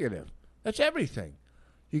or negative. That's everything.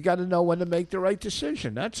 You got to know when to make the right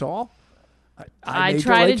decision. That's all. I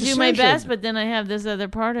try to do my best, but then I have this other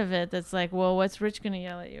part of it that's like, well, what's Rich going to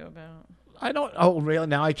yell at you about? I don't. Oh, really?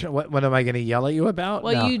 Now what am I going to yell at you about?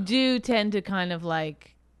 Well, no. You do tend to kind of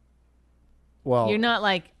like. Well, you're not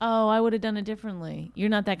like, I would have done it differently. You're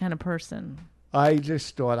not that kind of person. I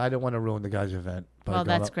just thought I didn't want to ruin the guy's event. Well,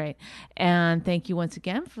 that's great. And thank you once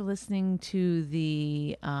again for listening to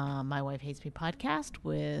the My Wife Hates Me podcast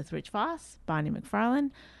with Rich Voss, Bonnie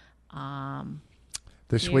McFarlane.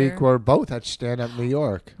 This week we're both at Stand Up New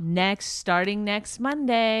York. Starting next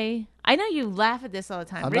Monday. I know you laugh at this all the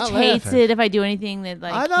time. I'm Rich not hates laughing. it if I do anything that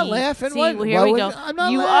like. I'm not laughing. See, well, here we go. I'm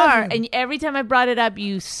not you laughing. are, and every time I brought it up,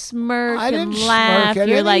 you smirk I didn't and laugh. smirk at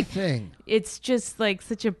You're anything. like, it's just like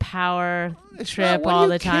such a power It's trip not, all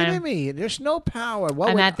the What are you time. kidding me? There's no power.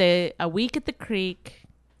 I'm at a week at the creek.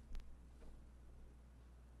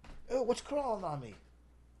 Oh, what's crawling on me?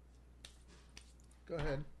 Go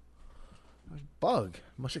ahead. Bug.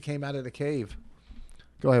 Must have came out of the cave.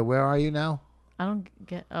 Go ahead. Where are you now? I don't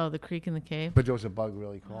get. Oh, the creek in the cave. But there was a bug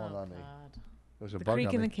really crawling on me. God. There was a The bug creek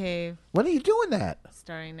on in me. the cave. When are you doing that?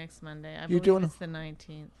 Starting next Monday. I You believe doing- it's the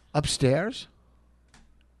 19th. Upstairs?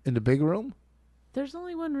 In the big room? There's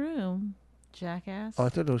only one room, jackass. Oh, I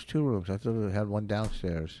thought there was two rooms. I thought they had one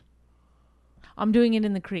downstairs. I'm doing it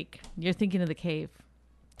in the creek. You're thinking of the cave.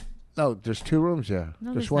 No, there's two rooms there.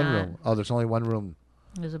 No, there's there's one not. room. Oh, there's only one room.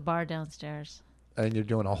 There's a bar downstairs. And you're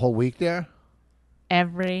doing a whole week there?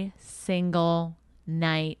 Every single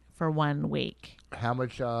night for 1 week. How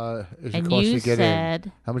much is it And cost you to get said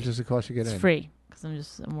in? How much does it cost to get it's in? free.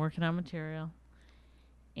 because I'm working on material.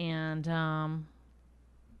 And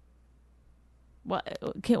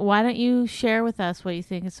why don't you share with us what you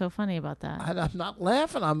think is so funny about that? I'm not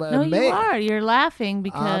laughing. I'm no, amazed. You are. You're laughing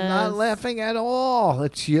because I'm not laughing at all.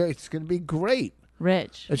 It's going to be great.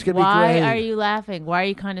 Rich, it's gonna be great. Why are you laughing? Why are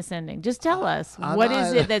you condescending? Just tell us. What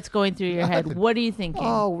is it that's going through your head? What are you thinking?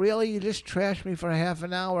 Oh, really? You just trashed me for half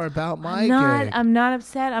an hour about my gig. I'm not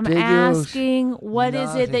upset. I'm asking, what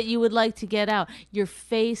is it that you would like to get out? Your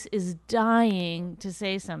face is dying to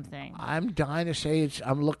say something. I'm dying to say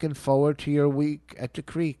I'm looking forward to your week at the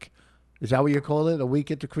creek. Is that what you call it? A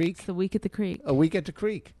week at the creek? It's the week at the creek. A week at the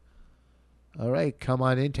creek. All right. Come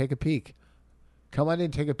on in. Take a peek. Come on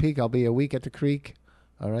in. Take a peek. I'll be a week at the creek.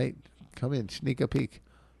 All right. Come in. Sneak a peek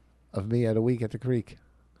of me at a week at the creek.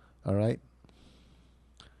 All right.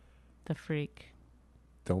 The freak.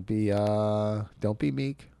 Don't be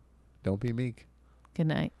meek. Don't be meek. Good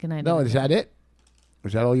night. Good night. No, is that it?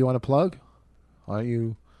 Is that all you want to plug? Aren't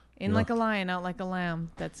you? In like a lion, out like a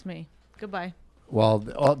lamb. That's me. Goodbye. Well,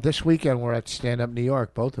 this weekend we're at Stand Up New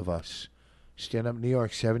York, both of us. Stand Up New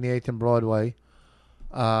York, 78th and Broadway.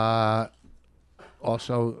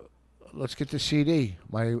 Also, let's get the CD.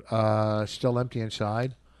 My Still Empty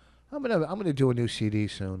Inside. I'm gonna do a new CD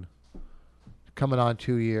soon. Coming on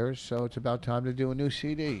 2 years, so it's about time to do a new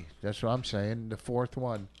CD. That's what I'm saying. The fourth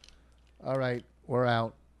one. All right, we're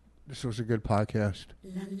out. This was a good podcast.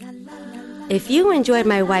 If you enjoyed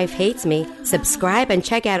My Wife Hates Me, subscribe and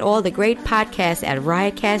check out all the great podcasts at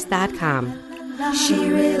riotcast.com. She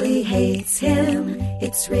really hates him,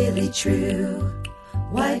 it's really true.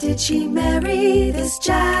 Why did she marry this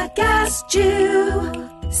jackass Jew?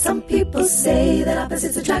 Some people say that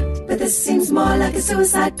opposites attract, but this seems more like a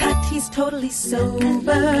suicide pact. He's totally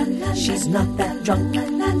sober, she's not that drunk.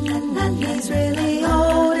 He's really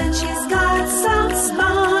old and she's got some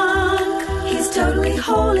spunk. He's totally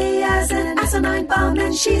holy as an asinine bomb,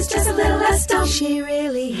 and she's just a little less dumb. She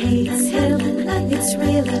really hates him, it's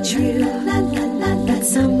really true. But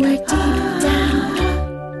somewhere deep down,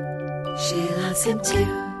 she loves him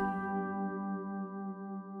too.